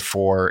idea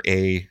for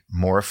a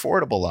more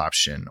affordable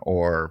option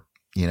or,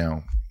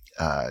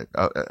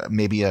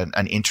 maybe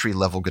an entry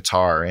level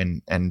guitar.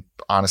 And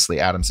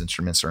honestly, Adam's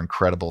instruments are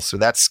incredible. So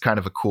that's kind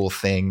of a cool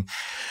thing.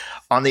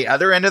 On the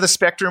other end of the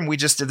spectrum, we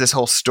just did this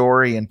whole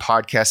story and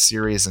podcast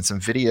series and some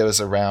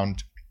videos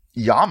around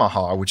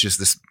Yamaha, which is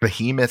this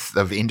behemoth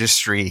of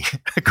industry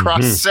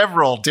across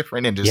several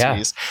different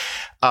industries,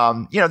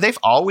 they've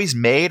always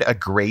made a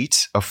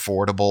great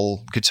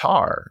affordable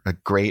guitar, a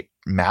great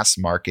mass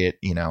market.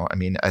 A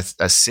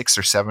 $600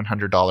 or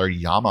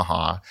 $700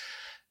 Yamaha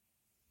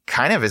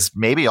kind of is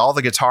maybe all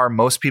the guitar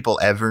most people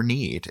ever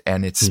need.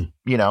 And it's,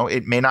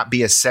 it may not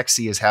be as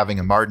sexy as having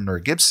a Martin or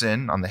a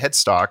Gibson on the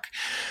headstock,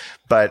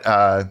 but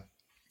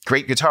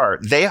great guitar.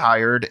 They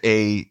hired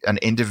an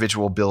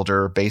individual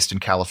builder based in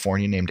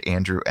California named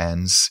Andrew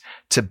Enns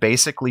to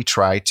basically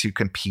try to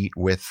compete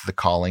with the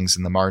Collings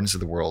and the Martins of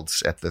the world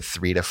at the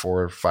 $3,000 to $4,000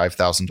 or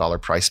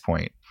 $5,000 price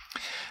point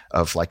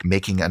of like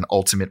making an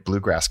ultimate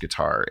bluegrass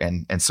guitar.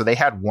 And so they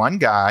had one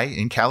guy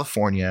in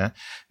California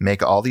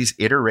make all these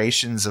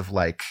iterations of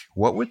like,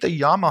 what would the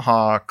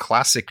Yamaha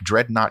classic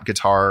dreadnought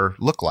guitar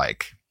look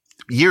like?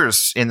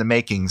 Years in the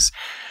makings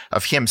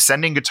of him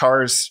sending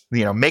guitars,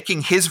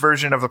 making his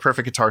version of a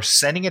perfect guitar,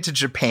 sending it to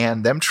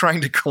Japan, them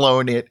trying to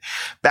clone it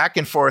back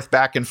and forth.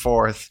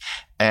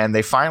 And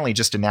they finally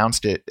just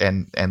announced it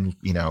and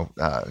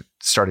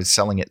started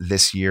selling it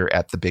this year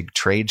at the big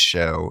trade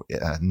show,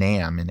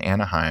 NAMM in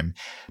Anaheim.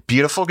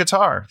 Beautiful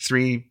guitar,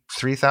 $3,000,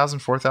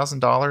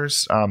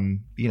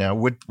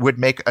 $4,000, would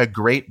make a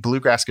great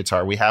bluegrass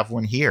guitar. We have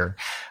one here,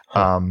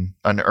 an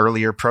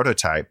earlier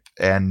prototype.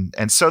 And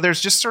so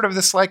there's just sort of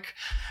this, like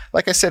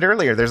I said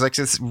earlier, there's like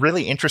this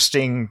really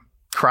interesting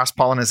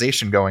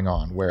cross-pollination going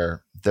on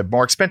where the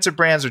more expensive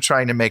brands are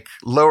trying to make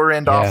lower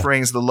end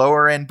offerings. The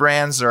lower end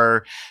brands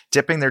are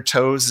dipping their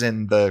toes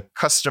in the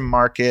custom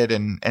market.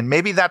 And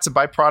maybe that's a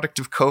byproduct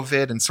of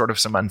COVID and sort of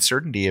some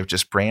uncertainty of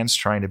just brands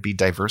trying to be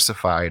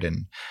diversified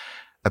and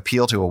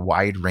appeal to a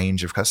wide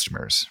range of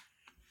customers.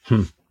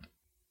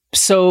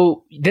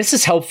 So this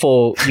is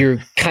helpful. You're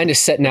kind of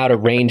setting out a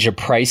range of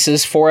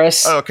prices for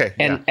us. Oh, okay.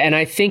 And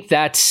I think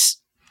that's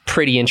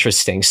pretty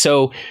interesting.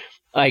 So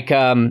like,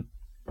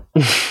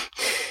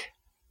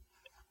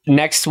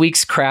 next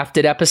week's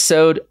Crafted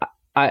episode,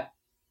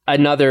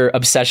 another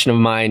obsession of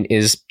mine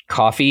is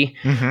coffee.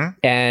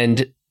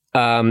 And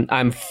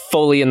I'm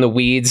fully in the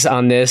weeds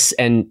on this.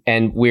 And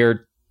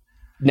we're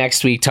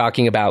next week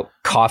talking about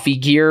coffee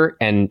gear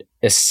and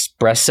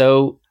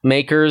espresso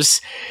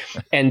makers.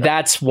 And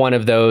that's one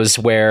of those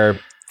where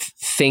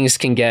things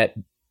can get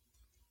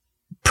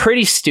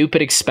pretty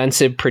stupid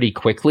expensive pretty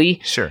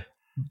quickly. Sure.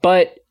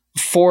 But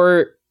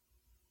for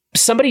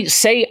somebody,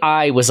 say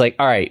I was like,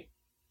 all right,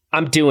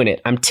 I'm doing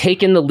it. I'm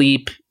taking the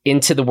leap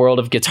into the world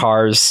of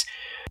guitars.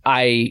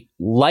 I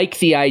like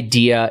the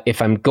idea,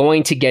 if I'm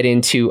going to get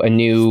into a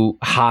new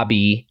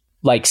hobby,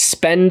 like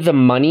spend the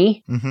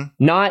money,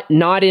 not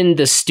in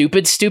the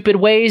stupid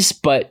ways,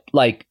 but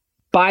like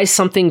buy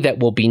something that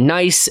will be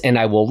nice and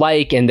I will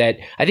like. And that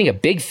I think a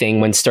big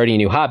thing when starting a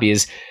new hobby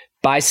is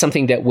buy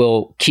something that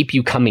will keep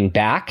you coming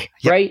back,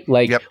 right?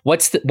 Like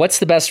what's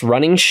the best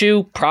running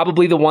shoe?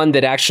 Probably the one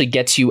that actually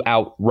gets you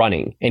out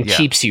running and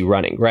keeps you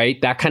running,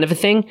 right? That kind of a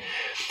thing.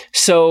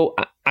 So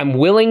I'm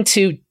willing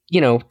to,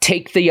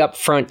 take the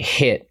upfront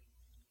hit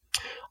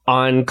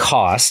on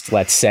cost,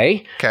 let's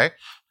say. Okay.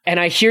 And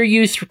I hear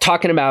you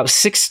talking about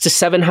 $600 to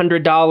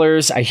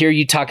 $700. I hear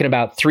you talking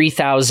about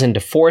 $3,000 to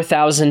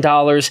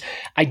 $4,000.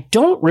 I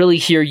don't really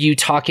hear you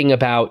talking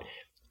about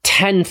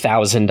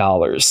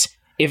 $10,000.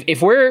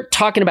 If we're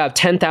talking about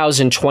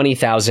 10,000,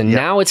 20,000,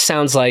 now it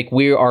sounds like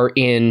we are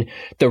in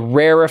the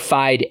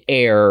rarefied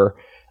air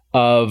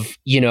of,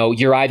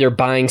 you're either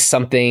buying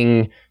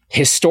something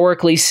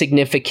historically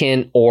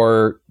significant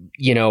or,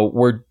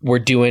 we're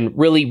doing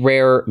really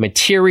rare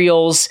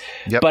materials.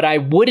 But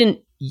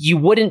you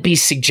wouldn't be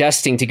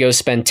suggesting to go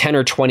spend 10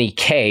 or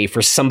 20K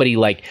for somebody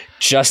like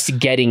just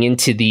getting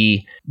into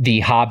the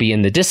hobby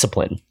and the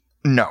discipline.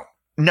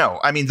 No,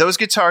 I mean, those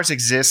guitars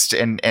exist.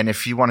 And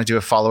if you want to do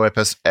a follow-up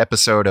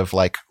episode of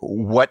like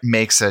what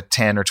makes a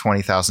 $10,000 or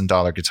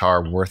 $20,000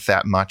 guitar worth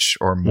that much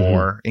or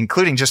more,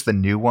 including just the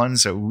new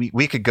ones,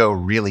 we could go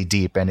really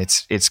deep, and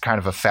it's kind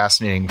of a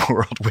fascinating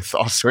world with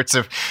all sorts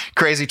of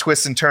crazy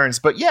twists and turns.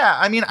 But yeah,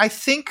 I mean, I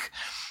think,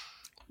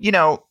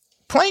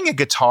 playing a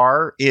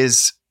guitar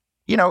is,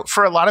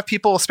 for a lot of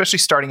people, especially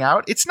starting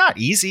out, it's not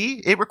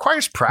easy. It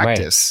requires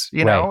practice.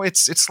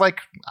 It's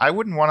like, I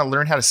wouldn't want to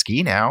learn how to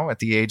ski now at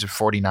the age of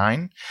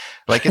 49.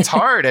 Like, it's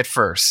hard at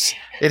first.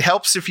 It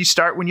helps if you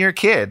start when you're a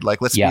kid.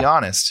 Like, let's be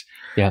honest.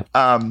 Yeah.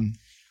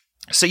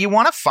 So you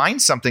want to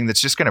find something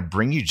that's just going to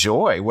bring you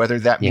joy, whether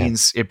that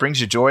means it brings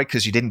you joy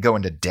because you didn't go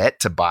into debt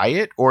to buy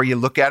it, or you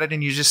look at it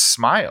and you just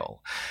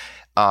smile.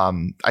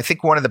 I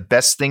think one of the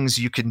best things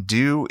you can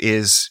do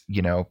is,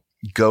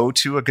 go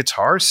to a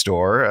guitar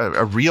store,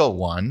 a real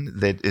one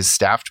that is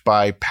staffed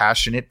by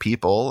passionate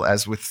people,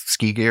 as with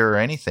ski gear or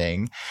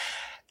anything,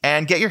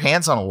 and get your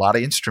hands on a lot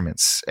of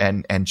instruments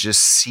and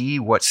just see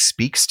what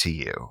speaks to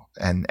you.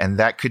 And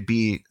that could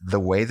be the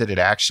way that it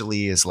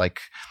actually is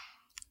like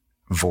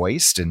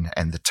voiced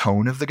and the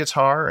tone of the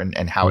guitar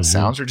and how it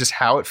sounds, or just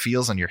how it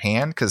feels on your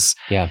hand. Cause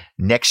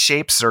neck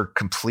shapes are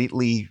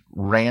completely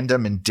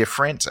random and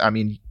different. I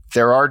mean,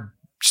 there are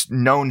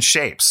known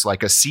shapes,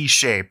 like a C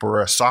shape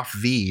or a soft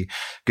V.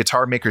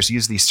 Guitar makers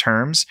use these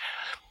terms,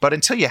 but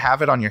until you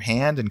have it on your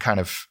hand and kind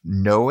of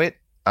know it,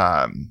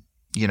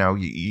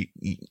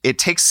 it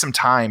takes some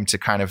time to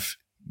kind of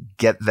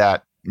get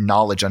that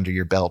knowledge under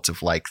your belt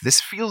of like, this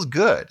feels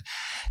good.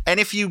 And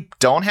if you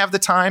don't have the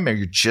time or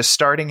you're just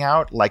starting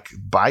out, like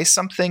buy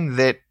something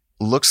that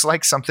looks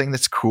like something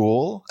that's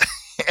cool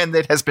and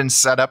that has been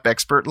set up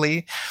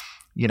expertly.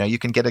 You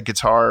can get a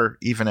guitar,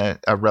 even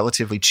a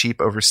relatively cheap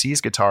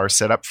overseas guitar,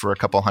 set up for a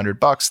couple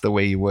 $100 the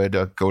way you would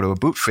go to a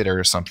boot fitter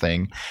or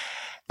something.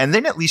 And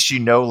then at least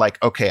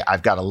like, okay,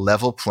 I've got a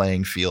level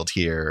playing field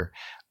here.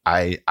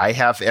 I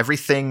have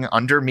everything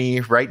under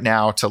me right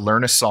now to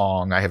learn a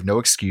song. I have no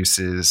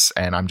excuses,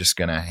 and I'm just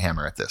going to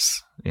hammer at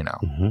this,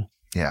 Mm-hmm.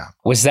 Yeah.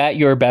 Was that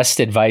your best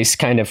advice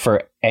kind of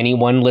for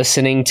anyone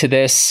listening to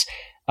this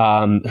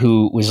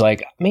who was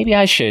like, maybe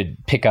I should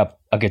pick up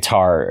a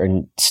guitar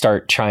and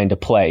start trying to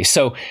play?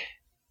 So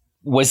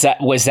was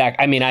that,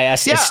 I mean, I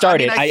asked,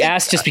 I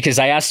asked just because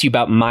I asked you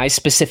about my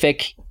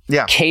specific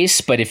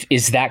case, but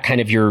is that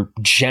kind of your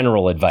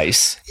general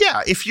advice?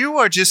 Yeah. If you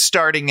are just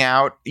starting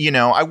out,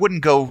 I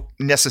wouldn't go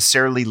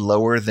necessarily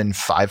lower than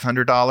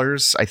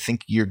 $500. I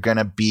think you're going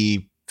to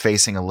be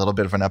facing a little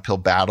bit of an uphill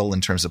battle in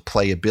terms of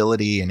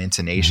playability and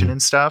intonation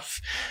and stuff.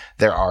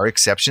 There are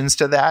exceptions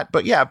to that,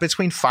 but yeah,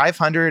 between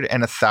 $500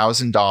 and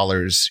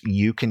 $1,000,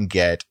 you can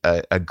get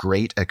a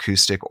great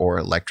acoustic or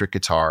electric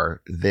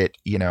guitar that,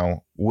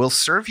 will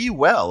serve you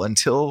well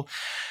until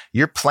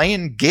you're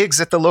playing gigs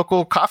at the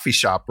local coffee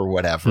shop or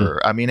whatever.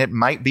 I mean, it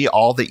might be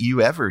all that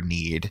you ever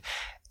need.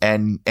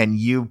 And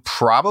you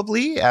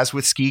probably, as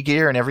with ski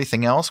gear and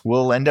everything else,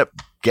 will end up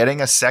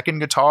getting a second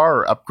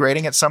guitar or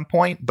upgrading at some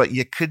point, but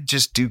you could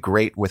just do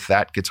great with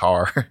that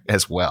guitar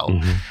as well.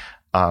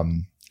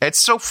 It's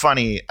so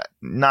funny,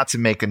 not to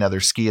make another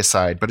ski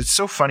aside, but it's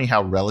so funny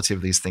how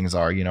relative these things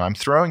are. I'm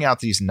throwing out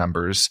these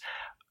numbers.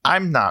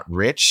 I'm not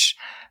rich.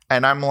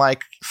 And I'm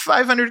like,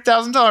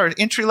 $500,000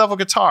 entry-level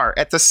guitar.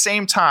 At the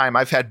same time,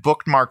 I've had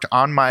bookmarked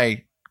on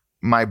my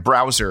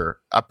browser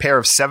a pair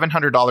of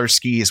 $700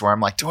 skis where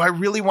I'm like, do I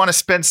really want to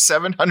spend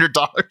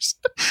 $700?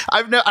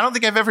 I don't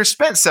think I've ever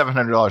spent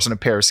 $700 on a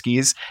pair of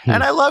skis,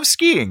 and I love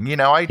skiing.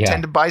 I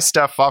tend to buy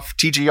stuff off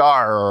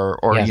TGR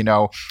or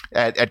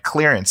at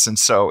clearance, and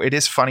so it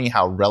is funny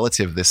how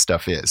relative this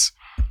stuff is.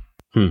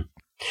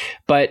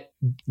 But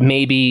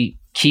maybe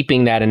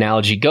keeping that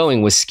analogy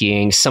going with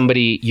skiing,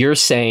 you're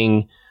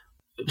saying,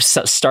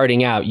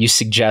 starting out, you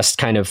suggest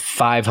kind of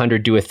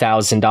 $500 to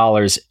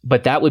 $1,000,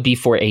 but that would be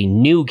for a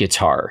new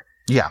guitar,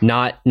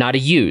 not a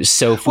used.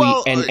 So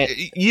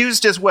if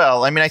used as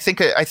well. I mean, I think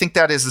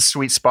that is the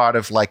sweet spot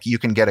of like you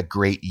can get a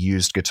great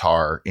used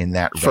guitar in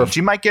that range.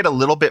 You might get a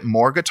little bit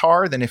more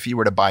guitar than if you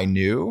were to buy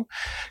new,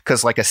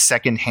 because like a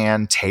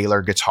secondhand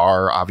Taylor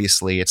guitar,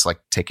 obviously, it's like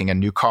taking a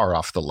new car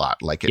off the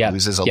lot. Like it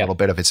loses a little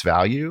bit of its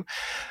value,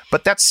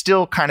 but that's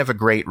still kind of a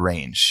great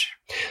range.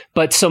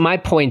 But so my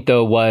point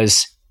though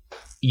was,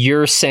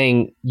 you're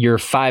saying your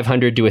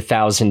 $500 to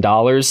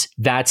 $1,000,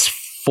 that's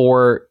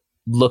for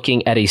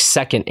looking at a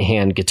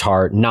second-hand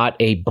guitar, not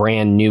a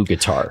brand new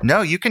guitar.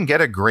 No, you can get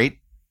a great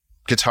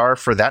guitar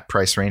for that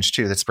price range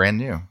too. That's brand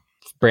new.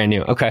 Brand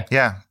new. Okay.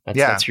 Yeah.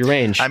 That's your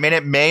range. I mean,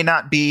 it may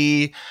not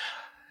be,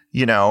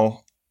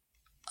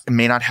 it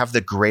may not have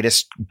the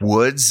greatest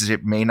woods.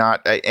 It may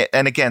not.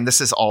 And again, this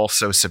is all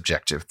so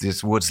subjective.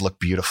 These woods look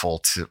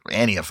beautiful to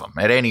any of them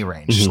at any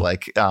range.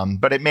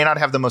 But it may not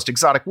have the most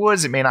exotic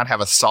woods. It may not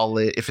have a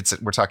solid,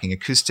 we're talking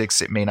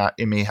acoustics, it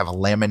may have a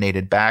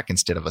laminated back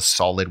instead of a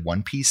solid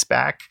one-piece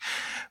back.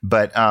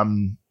 But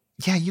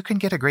you can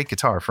get a great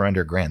guitar for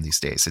under $1,000 these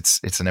days.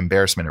 It's an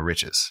embarrassment of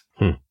riches.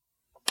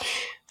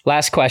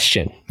 Last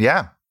question.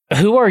 Yeah.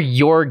 Who are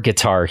your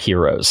guitar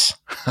heroes?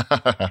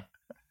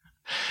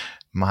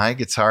 My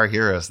guitar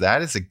heroes.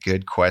 That is a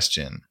good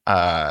question.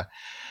 I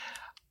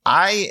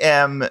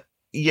am,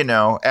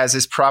 as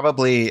is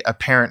probably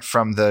apparent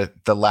from the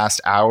last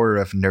hour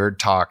of nerd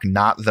talk,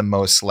 not the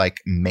most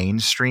like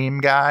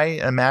mainstream guy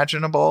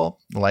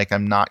imaginable. Like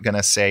I'm not going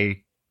to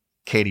say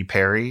Katy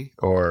Perry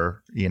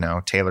or,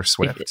 Taylor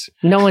Swift.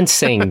 No one's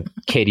saying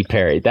Katy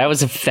Perry. That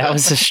was a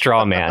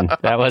straw man.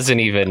 That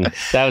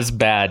was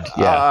bad.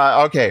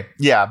 Yeah. Okay.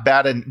 Yeah.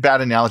 Bad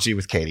analogy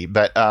with Katy,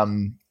 but,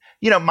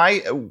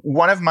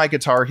 one of my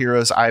guitar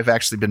heroes I've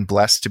actually been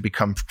blessed to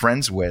become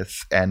friends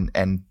with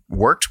and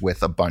worked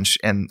with a bunch,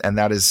 and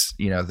that is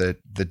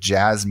the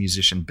jazz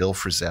musician Bill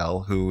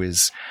Frisell, who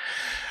is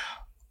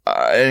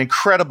an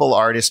incredible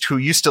artist who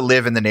used to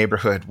live in the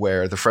neighborhood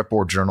where the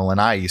Fretboard Journal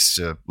and I used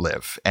to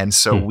live, and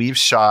so we've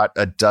shot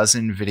a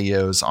dozen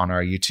videos on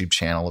our YouTube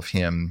channel of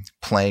him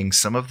playing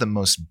some of the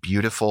most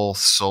beautiful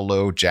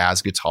solo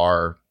jazz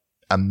guitar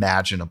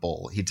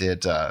imaginable. He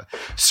did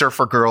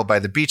Surfer Girl by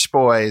the Beach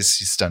Boys.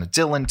 He's done a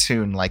Dylan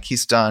tune. Like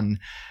he's done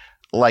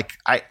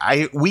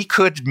we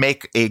could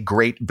make a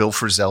great Bill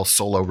Frisell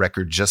solo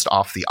record just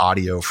off the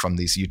audio from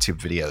these YouTube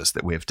videos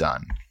that we've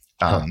done.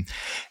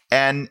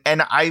 And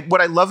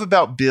what I love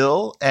about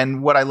Bill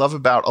and what I love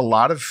about a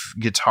lot of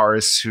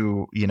guitarists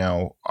who,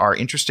 are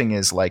interesting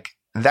is like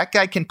that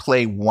guy can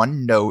play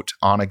one note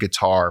on a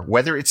guitar,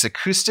 whether it's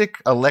acoustic,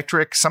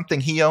 electric,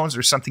 something he owns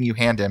or something you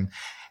hand him.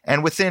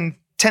 And within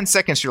 10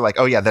 seconds, you're like,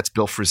 oh yeah, that's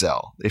Bill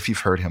Frisell, if you've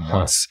heard him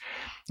once.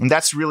 And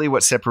that's really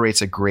what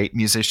separates a great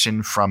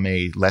musician from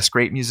a less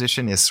great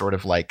musician, is sort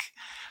of like,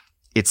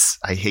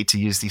 I hate to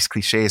use these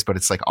cliches, but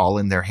it's like all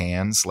in their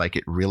hands. Like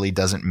it really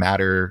doesn't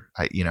matter.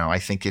 I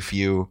think if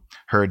you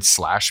heard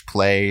Slash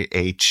play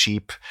a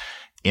cheap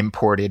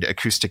imported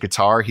acoustic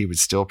guitar, he would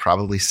still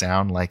probably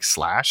sound like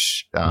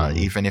Slash,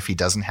 even if he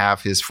doesn't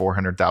have his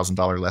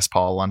 $400,000 Les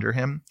Paul under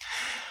him.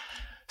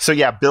 So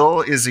yeah,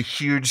 Bill is a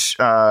huge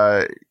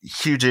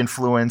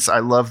influence. I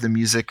love the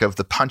music of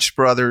the Punch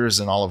Brothers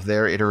and all of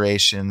their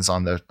iterations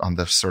on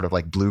the sort of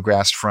like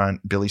bluegrass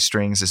front. Billy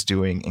Strings is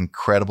doing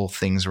incredible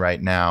things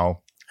right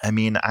now. I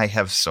mean, I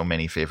have so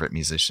many favorite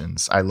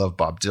musicians. I love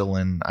Bob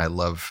Dylan. I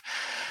love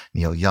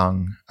Neil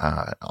Young.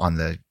 On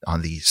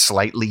the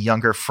slightly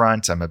younger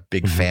front, I'm a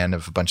big fan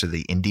of a bunch of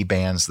the indie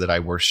bands that I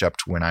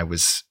worshipped when I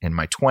was in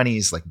my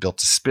 20s, like Built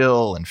to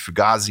Spill and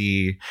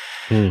Fugazi.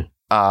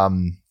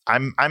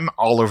 I'm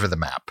all over the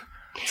map.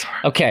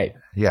 Okay.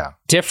 Yeah.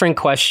 Different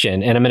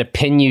question, and I'm going to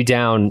pin you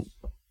down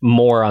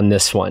more on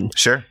this one.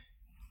 Sure.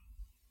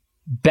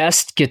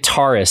 Best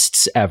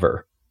guitarists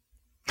ever.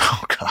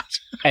 Oh, God.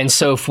 And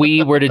so if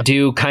we were to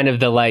do kind of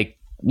the like,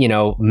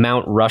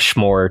 Mount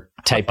Rushmore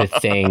type of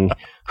thing,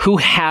 who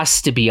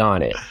has to be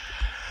on it?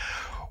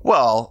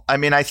 Well, I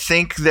mean, I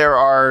think there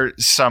are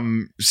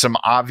some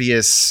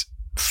obvious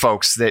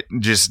folks that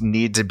just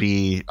need to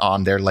be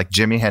on there, like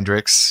Jimi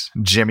Hendrix,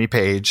 Jimmy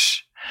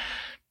Page,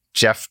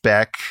 Jeff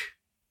Beck,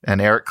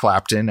 and Eric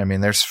Clapton. I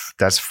mean,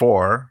 that's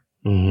 4.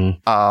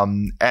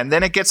 And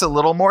then it gets a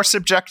little more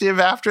subjective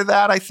after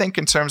that, I think,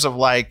 in terms of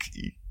like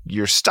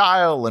your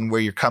style and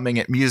where you're coming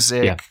at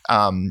music.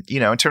 Yeah.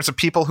 In terms of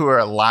people who are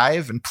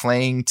alive and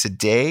playing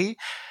today,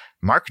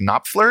 Mark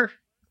Knopfler,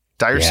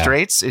 Dire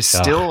Straits, is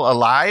still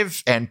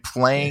alive and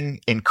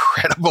playing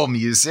incredible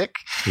music.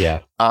 Yeah.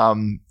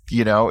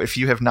 If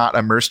you have not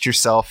immersed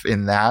yourself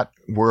in that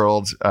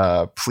world,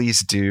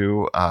 please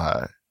do.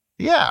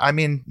 I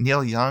mean,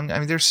 Neil Young. I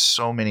mean, there's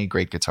so many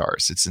great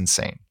guitarists. It's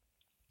insane.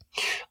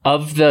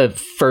 Of the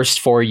first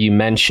 4 you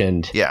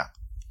mentioned,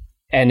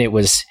 and it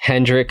was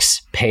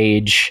Hendrix,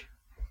 Page,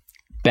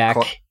 Beck,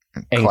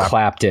 and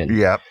Clapton.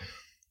 Yep.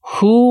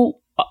 Who,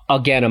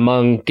 again,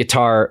 among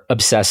guitar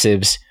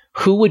obsessives,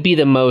 who would be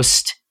the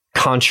most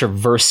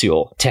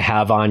controversial to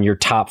have on your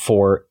top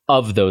 4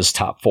 of those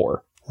top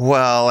 4?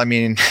 Well, I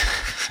mean,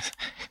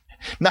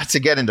 not to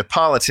get into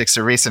politics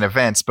or recent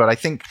events, but I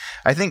think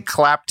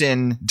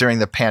Clapton during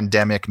the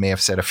pandemic may have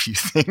said a few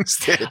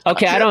things.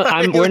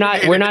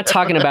 We're not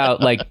talking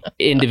about like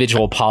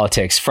individual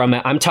politics.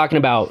 I'm talking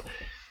about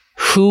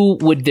who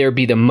would there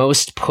be the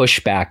most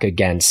pushback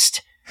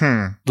against?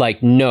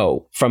 Like,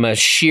 no, from a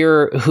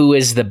sheer who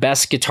is the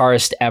best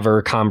guitarist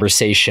ever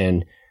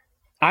conversation.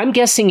 I'm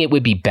guessing it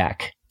would be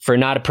Beck for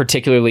not a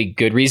particularly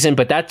good reason,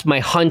 but that's my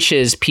hunch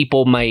is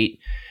people might.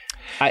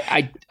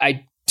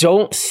 I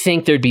don't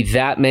think there'd be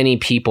that many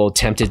people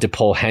tempted to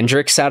pull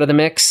Hendrix out of the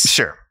mix.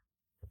 Sure.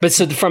 But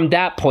so from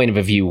that point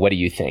of view, what do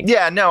you think?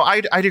 Yeah, no,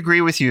 I'd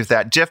agree with you with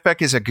that. Jeff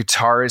Beck is a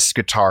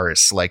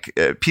guitarist. Like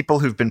people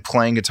who've been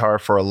playing guitar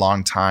for a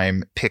long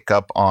time pick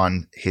up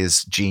on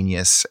his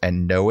genius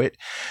and know it.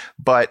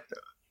 But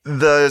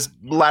the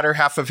latter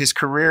half of his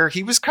career,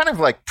 he was kind of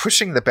like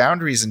pushing the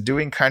boundaries and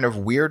doing kind of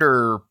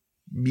weirder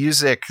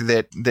music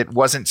that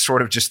wasn't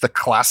sort of just the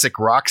classic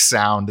rock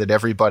sound that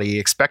everybody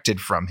expected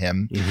from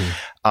him.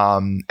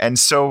 And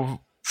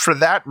so for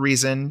that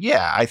reason,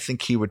 I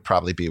think he would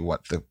probably be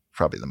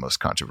probably the most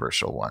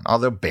controversial one,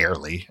 although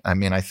barely. I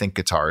mean, I think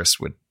guitarists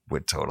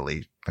would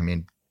totally, I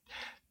mean,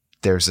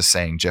 there's a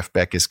saying, Jeff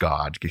Beck is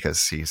God,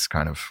 because he's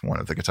kind of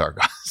one of the guitar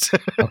gods.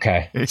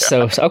 Okay. Yeah.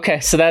 So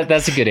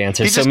that's a good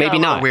answer. He so maybe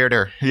not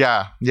weirder.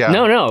 Yeah.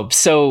 No.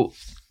 So,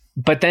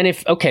 but then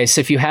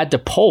if you had to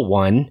pull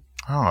one.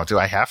 Oh, do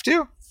I have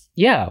to?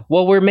 Yeah.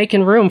 Well, we're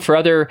making room for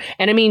other,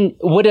 and I mean,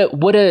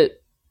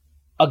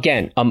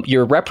 again,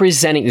 you're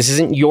representing, this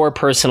isn't your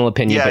personal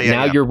opinion, but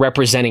now you're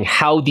representing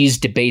how these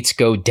debates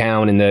go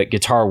down in the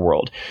guitar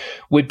world.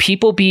 Would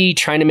people be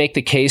trying to make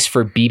the case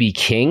for B.B.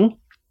 King?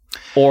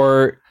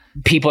 Or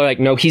people are like,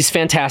 no, he's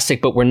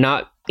fantastic, but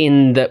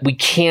we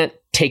can't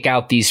take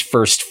out these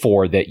first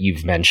 4 that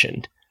you've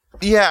mentioned?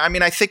 Yeah, I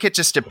mean, I think it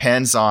just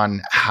depends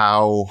on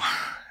how,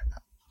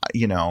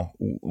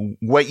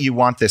 what you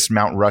want this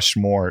Mount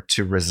Rushmore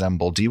to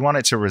resemble. Do you want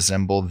it to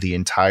resemble the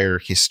entire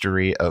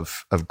history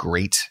of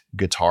great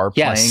guitar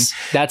playing? Yes,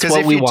 that's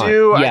what we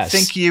want. I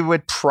think you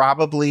would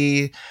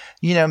probably,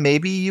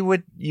 maybe you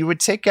would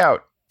take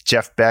out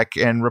Jeff Beck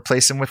and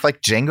replace him with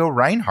like Django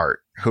Reinhardt,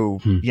 who,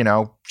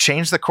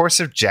 changed the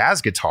course of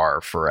jazz guitar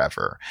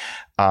forever.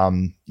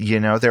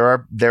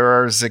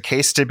 There is a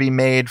case to be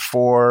made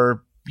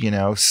for,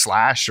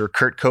 Slash or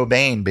Kurt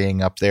Cobain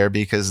being up there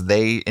because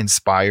they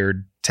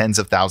inspired tens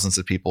of thousands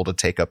of people to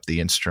take up the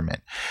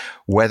instrument.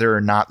 Whether or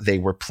not they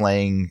were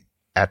playing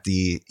at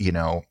the,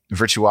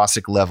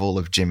 virtuosic level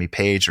of Jimmy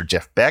Page or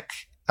Jeff Beck,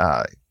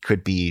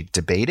 could be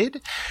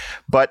debated,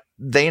 but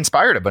they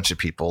inspired a bunch of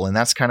people. And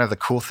that's kind of the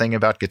cool thing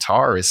about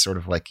guitar is sort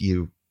of like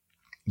you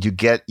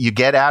get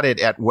at it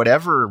at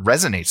whatever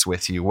resonates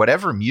with you,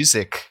 whatever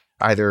music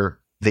either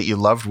that you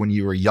loved when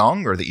you were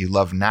young or that you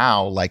love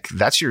now, like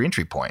that's your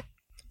entry point.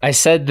 I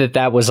said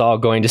that was all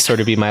going to sort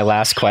of be my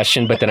last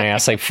question, but then I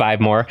asked like 5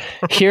 more.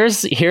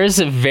 Here's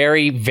a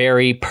very,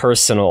 very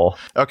personal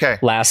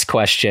last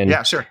question.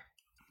 Yeah, sure.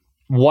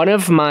 One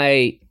of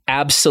my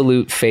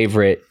absolute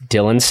favorite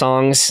Dylan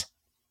songs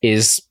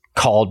is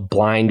called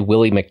Blind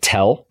Willie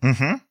McTell.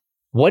 Mm-hmm.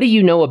 What do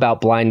you know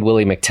about Blind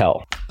Willie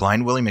McTell?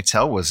 Blind Willie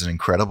McTell was an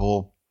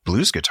incredible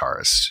blues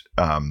guitarist.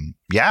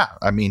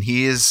 I mean,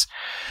 he is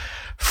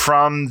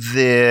from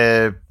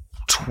the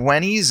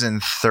 20s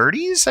and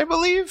 30s, I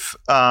believe.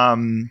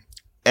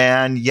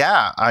 And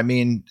yeah, I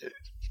mean,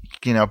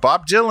 you know,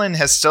 Bob Dylan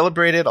has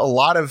celebrated a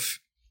lot of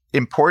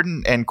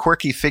important and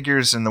quirky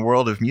figures in the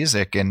world of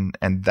music, and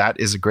that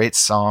is a great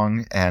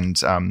song. And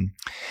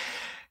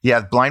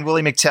Blind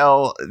Willie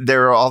McTell,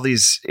 there are all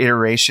these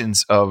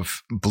iterations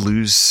of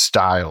blues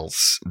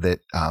styles that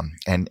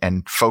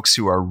and folks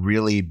who are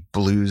really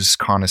blues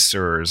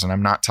connoisseurs, and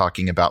I'm not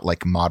talking about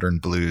like modern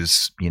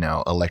blues, you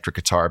know, electric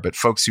guitar, but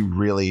folks who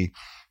really,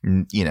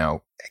 you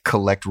know,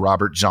 collect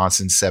Robert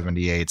Johnson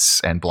 78s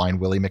and Blind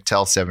Willie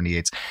McTell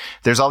 78s.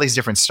 There's all these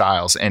different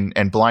styles,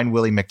 and Blind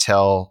Willie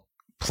McTell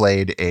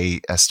played a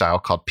style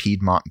called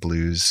Piedmont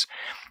blues,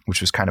 which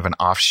was kind of an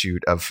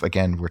offshoot of,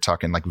 again, we're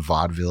talking like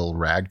vaudeville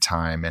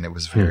ragtime, and it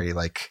was very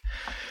like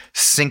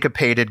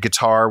syncopated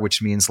guitar,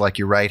 which means like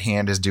your right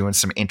hand is doing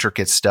some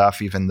intricate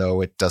stuff, even though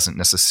it doesn't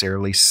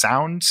necessarily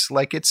sound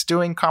like it's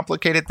doing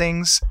complicated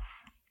things.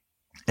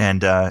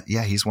 And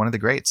he's one of the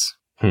greats.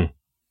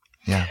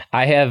 Yeah.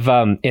 I have,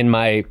 in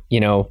my, you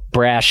know,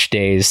 brash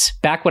days,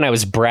 back when I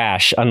was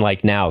brash,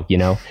 unlike now, you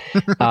know,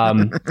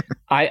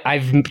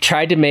 I've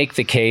tried to make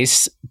the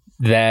case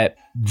that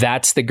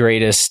that's the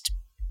greatest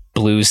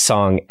blues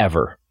song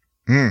ever.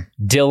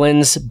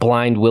 Dylan's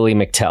Blind Willie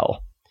McTell.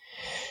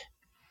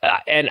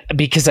 And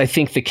because I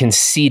think the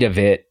conceit of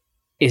it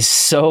is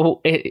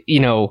so,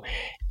 you know,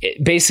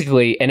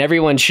 basically, and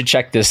everyone should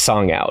check this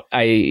song out.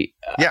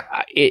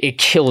 It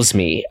kills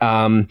me.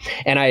 And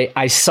I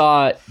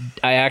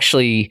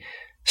actually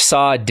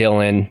saw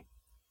Dylan.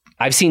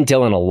 I've seen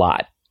Dylan a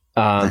lot.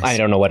 Nice. I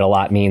don't know what a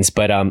lot means,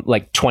 but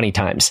like 20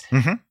 times.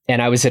 Mm-hmm.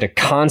 And I was at a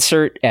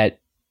concert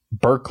at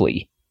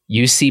Berkeley,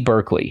 UC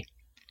Berkeley.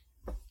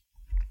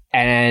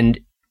 And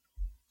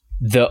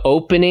the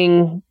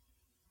opening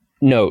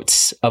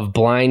notes of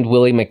Blind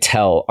Willie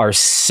McTell are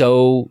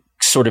so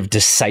sort of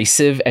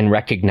decisive and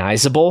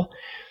recognizable.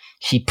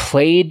 He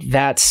played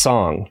that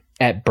song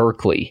at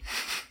Berkeley,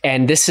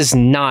 and this is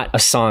not a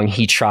song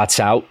he trots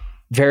out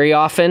very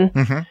often.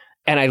 Mm-hmm.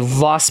 And I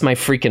lost my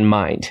freaking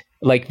mind.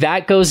 Like,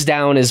 that goes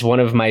down as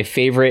one of my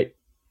favorite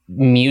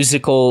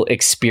musical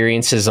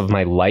experiences of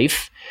my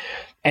life.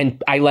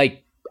 And I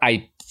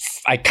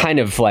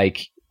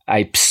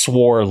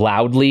swore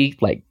loudly,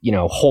 like, you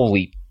know,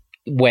 holy,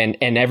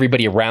 and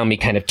everybody around me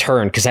kind of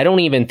turned, because I don't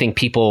even think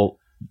people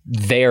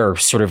there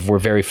sort of were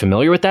very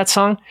familiar with that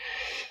song.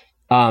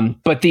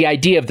 But the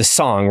idea of the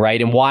song,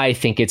 right, and why I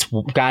think it's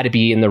got to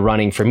be in the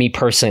running, for me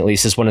personally at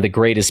least, is one of the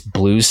greatest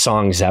blues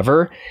songs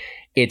ever.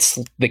 It's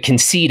the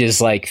conceit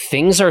is like,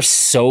 things are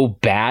so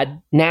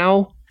bad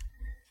now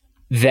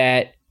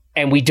that,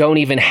 and we don't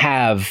even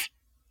have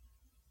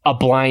a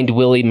Blind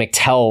Willie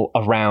McTell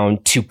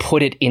around to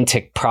put it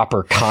into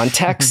proper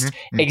context,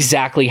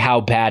 exactly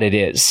how bad it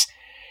is.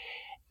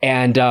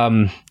 And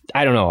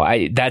I don't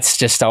know. That's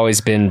just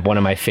always been one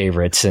of my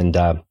favorites. And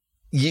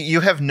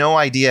you have no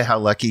idea how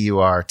lucky you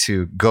are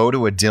to go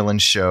to a Dylan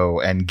show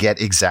and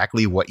get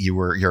exactly what you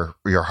were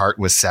your heart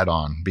was set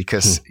on,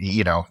 because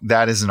you know,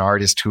 that is an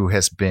artist who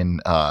has been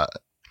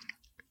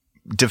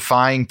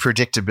defying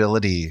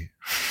predictability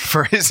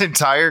for his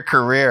entire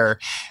career.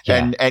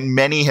 Yeah. And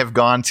many have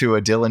gone to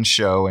a Dylan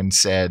show and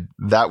said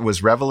that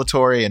was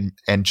revelatory,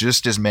 and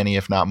just as many,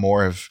 if not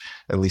more, have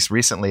at least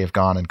recently have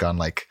gone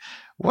like,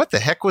 what the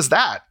heck was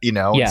that? You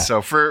know? Yeah.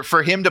 So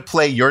for him to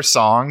play your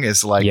song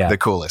is like the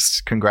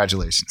coolest.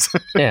 Congratulations.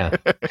 Yeah.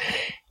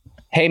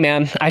 Hey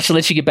man, I should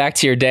let you get back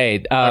to your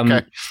day.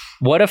 Okay.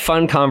 What a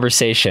fun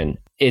conversation.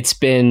 It's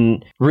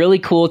been really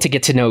cool to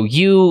get to know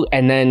you,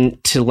 and then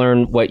to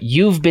learn what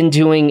you've been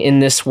doing in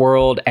this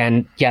world.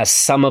 And yes,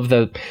 some of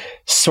the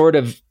sort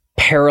of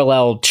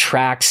parallel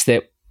tracks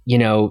that, you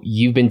know,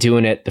 you've been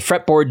doing at the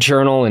Fretboard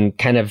Journal, and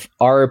kind of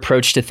our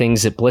approach to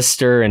things at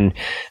Blister. And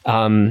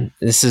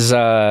this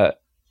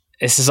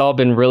has all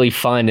been really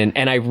fun.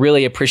 And I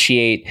really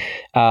appreciate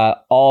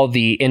all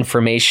the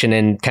information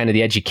and kind of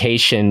the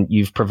education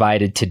you've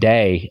provided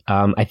today.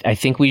 I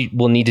think we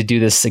will need to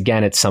do this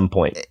again at some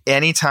point.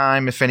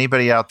 Anytime, if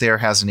anybody out there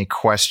has any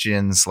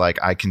questions, like,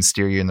 I can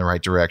steer you in the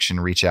right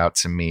direction, reach out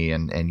to me.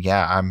 And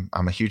yeah,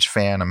 I'm a huge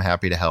fan. I'm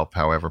happy to help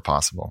however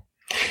possible.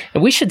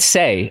 And we should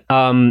say,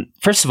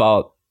 first of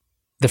all,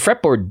 the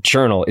Fretboard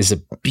Journal is a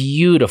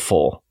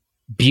beautiful,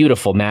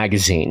 beautiful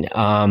magazine.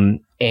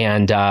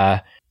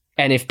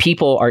 And if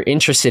people are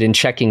interested in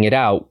checking it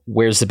out,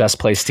 where's the best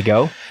place to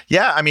go?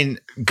 Yeah, I mean,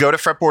 go to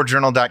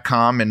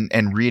fretboardjournal.com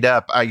and read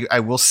up.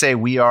 I will say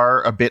we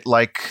are a bit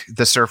like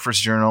the Surfer's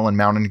Journal and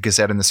Mountain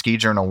Gazette and the Ski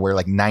Journal, where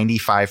like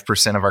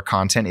 95% of our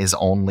content is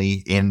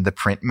only in the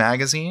print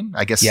magazine.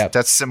 I guess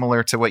that's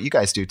similar to what you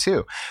guys do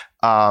too.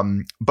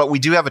 But we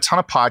do have a ton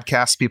of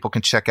podcasts people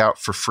can check out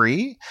for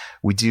free.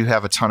 We do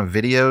have a ton of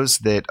videos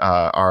that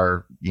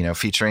are,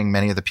 featuring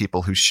many of the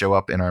people who show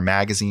up in our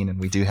magazine, and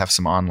we do have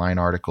some online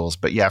articles.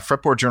 But yeah,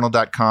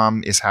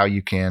 fretboardjournal.com is how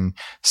you can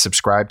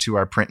subscribe to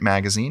our print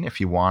magazine if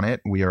you want it.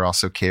 We are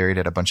also carried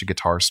at a bunch of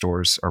guitar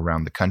stores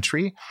around the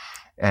country.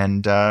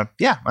 And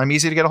I'm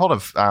easy to get a hold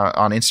of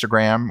on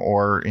Instagram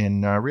or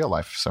in real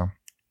life. So.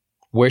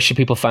 Where should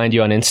people find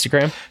you on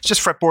Instagram? It's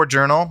just Fretboard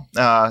Journal.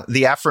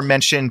 The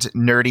aforementioned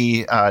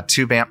nerdy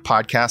Tube Amp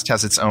podcast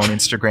has its own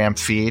Instagram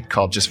feed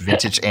called just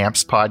Vintage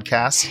Amps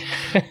Podcast.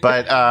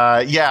 But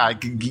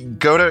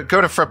go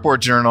to Fretboard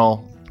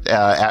Journal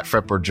at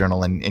Fretboard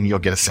Journal and you'll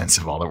get a sense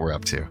of all that we're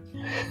up to.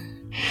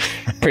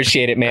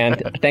 Appreciate it, man.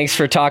 Thanks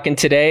for talking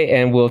today,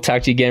 and we'll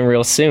talk to you again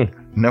real soon.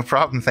 No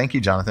problem. Thank you,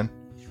 Jonathan.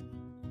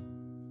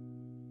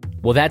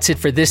 Well, that's it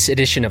for this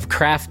edition of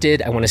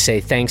Crafted. I want to say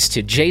thanks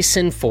to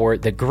Jason for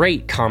the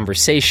great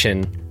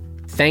conversation.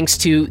 Thanks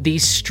to the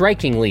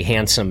strikingly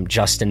handsome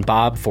Justin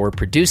Bob for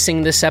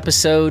producing this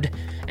episode.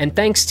 And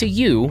thanks to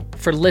you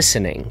for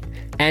listening.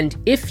 And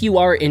if you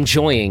are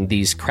enjoying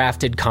these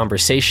crafted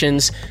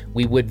conversations,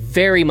 we would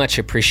very much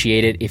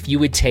appreciate it if you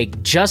would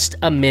take just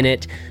a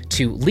minute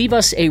to leave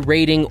us a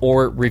rating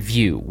or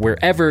review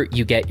wherever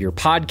you get your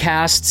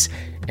podcasts.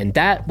 And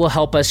that will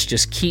help us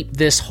just keep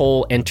this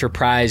whole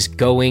enterprise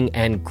going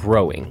and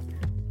growing.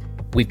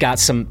 We've got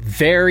some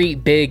very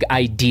big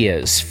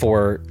ideas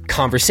for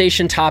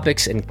conversation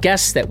topics and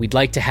guests that we'd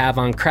like to have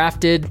on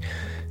Crafted.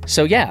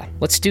 So yeah,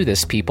 let's do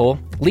this, people.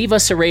 Leave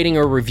us a rating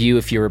or review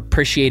if you're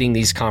appreciating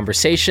these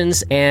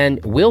conversations,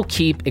 and we'll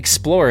keep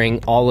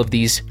exploring all of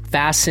these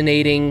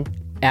fascinating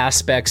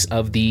aspects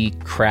of the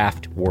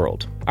craft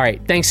world. All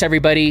right, thanks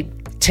everybody.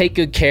 Take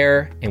good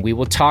care, and we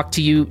will talk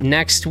to you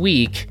next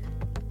week,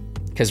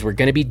 because we're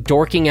going to be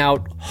dorking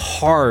out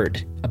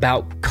hard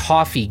about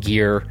coffee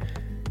gear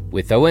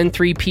with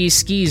ON3P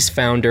Skis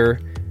founder,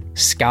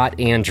 Scott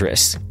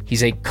Andrus.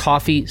 He's a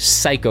coffee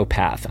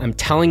psychopath. I'm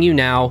telling you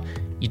now,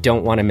 you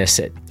don't want to miss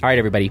it. All right,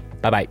 everybody.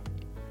 Bye-bye.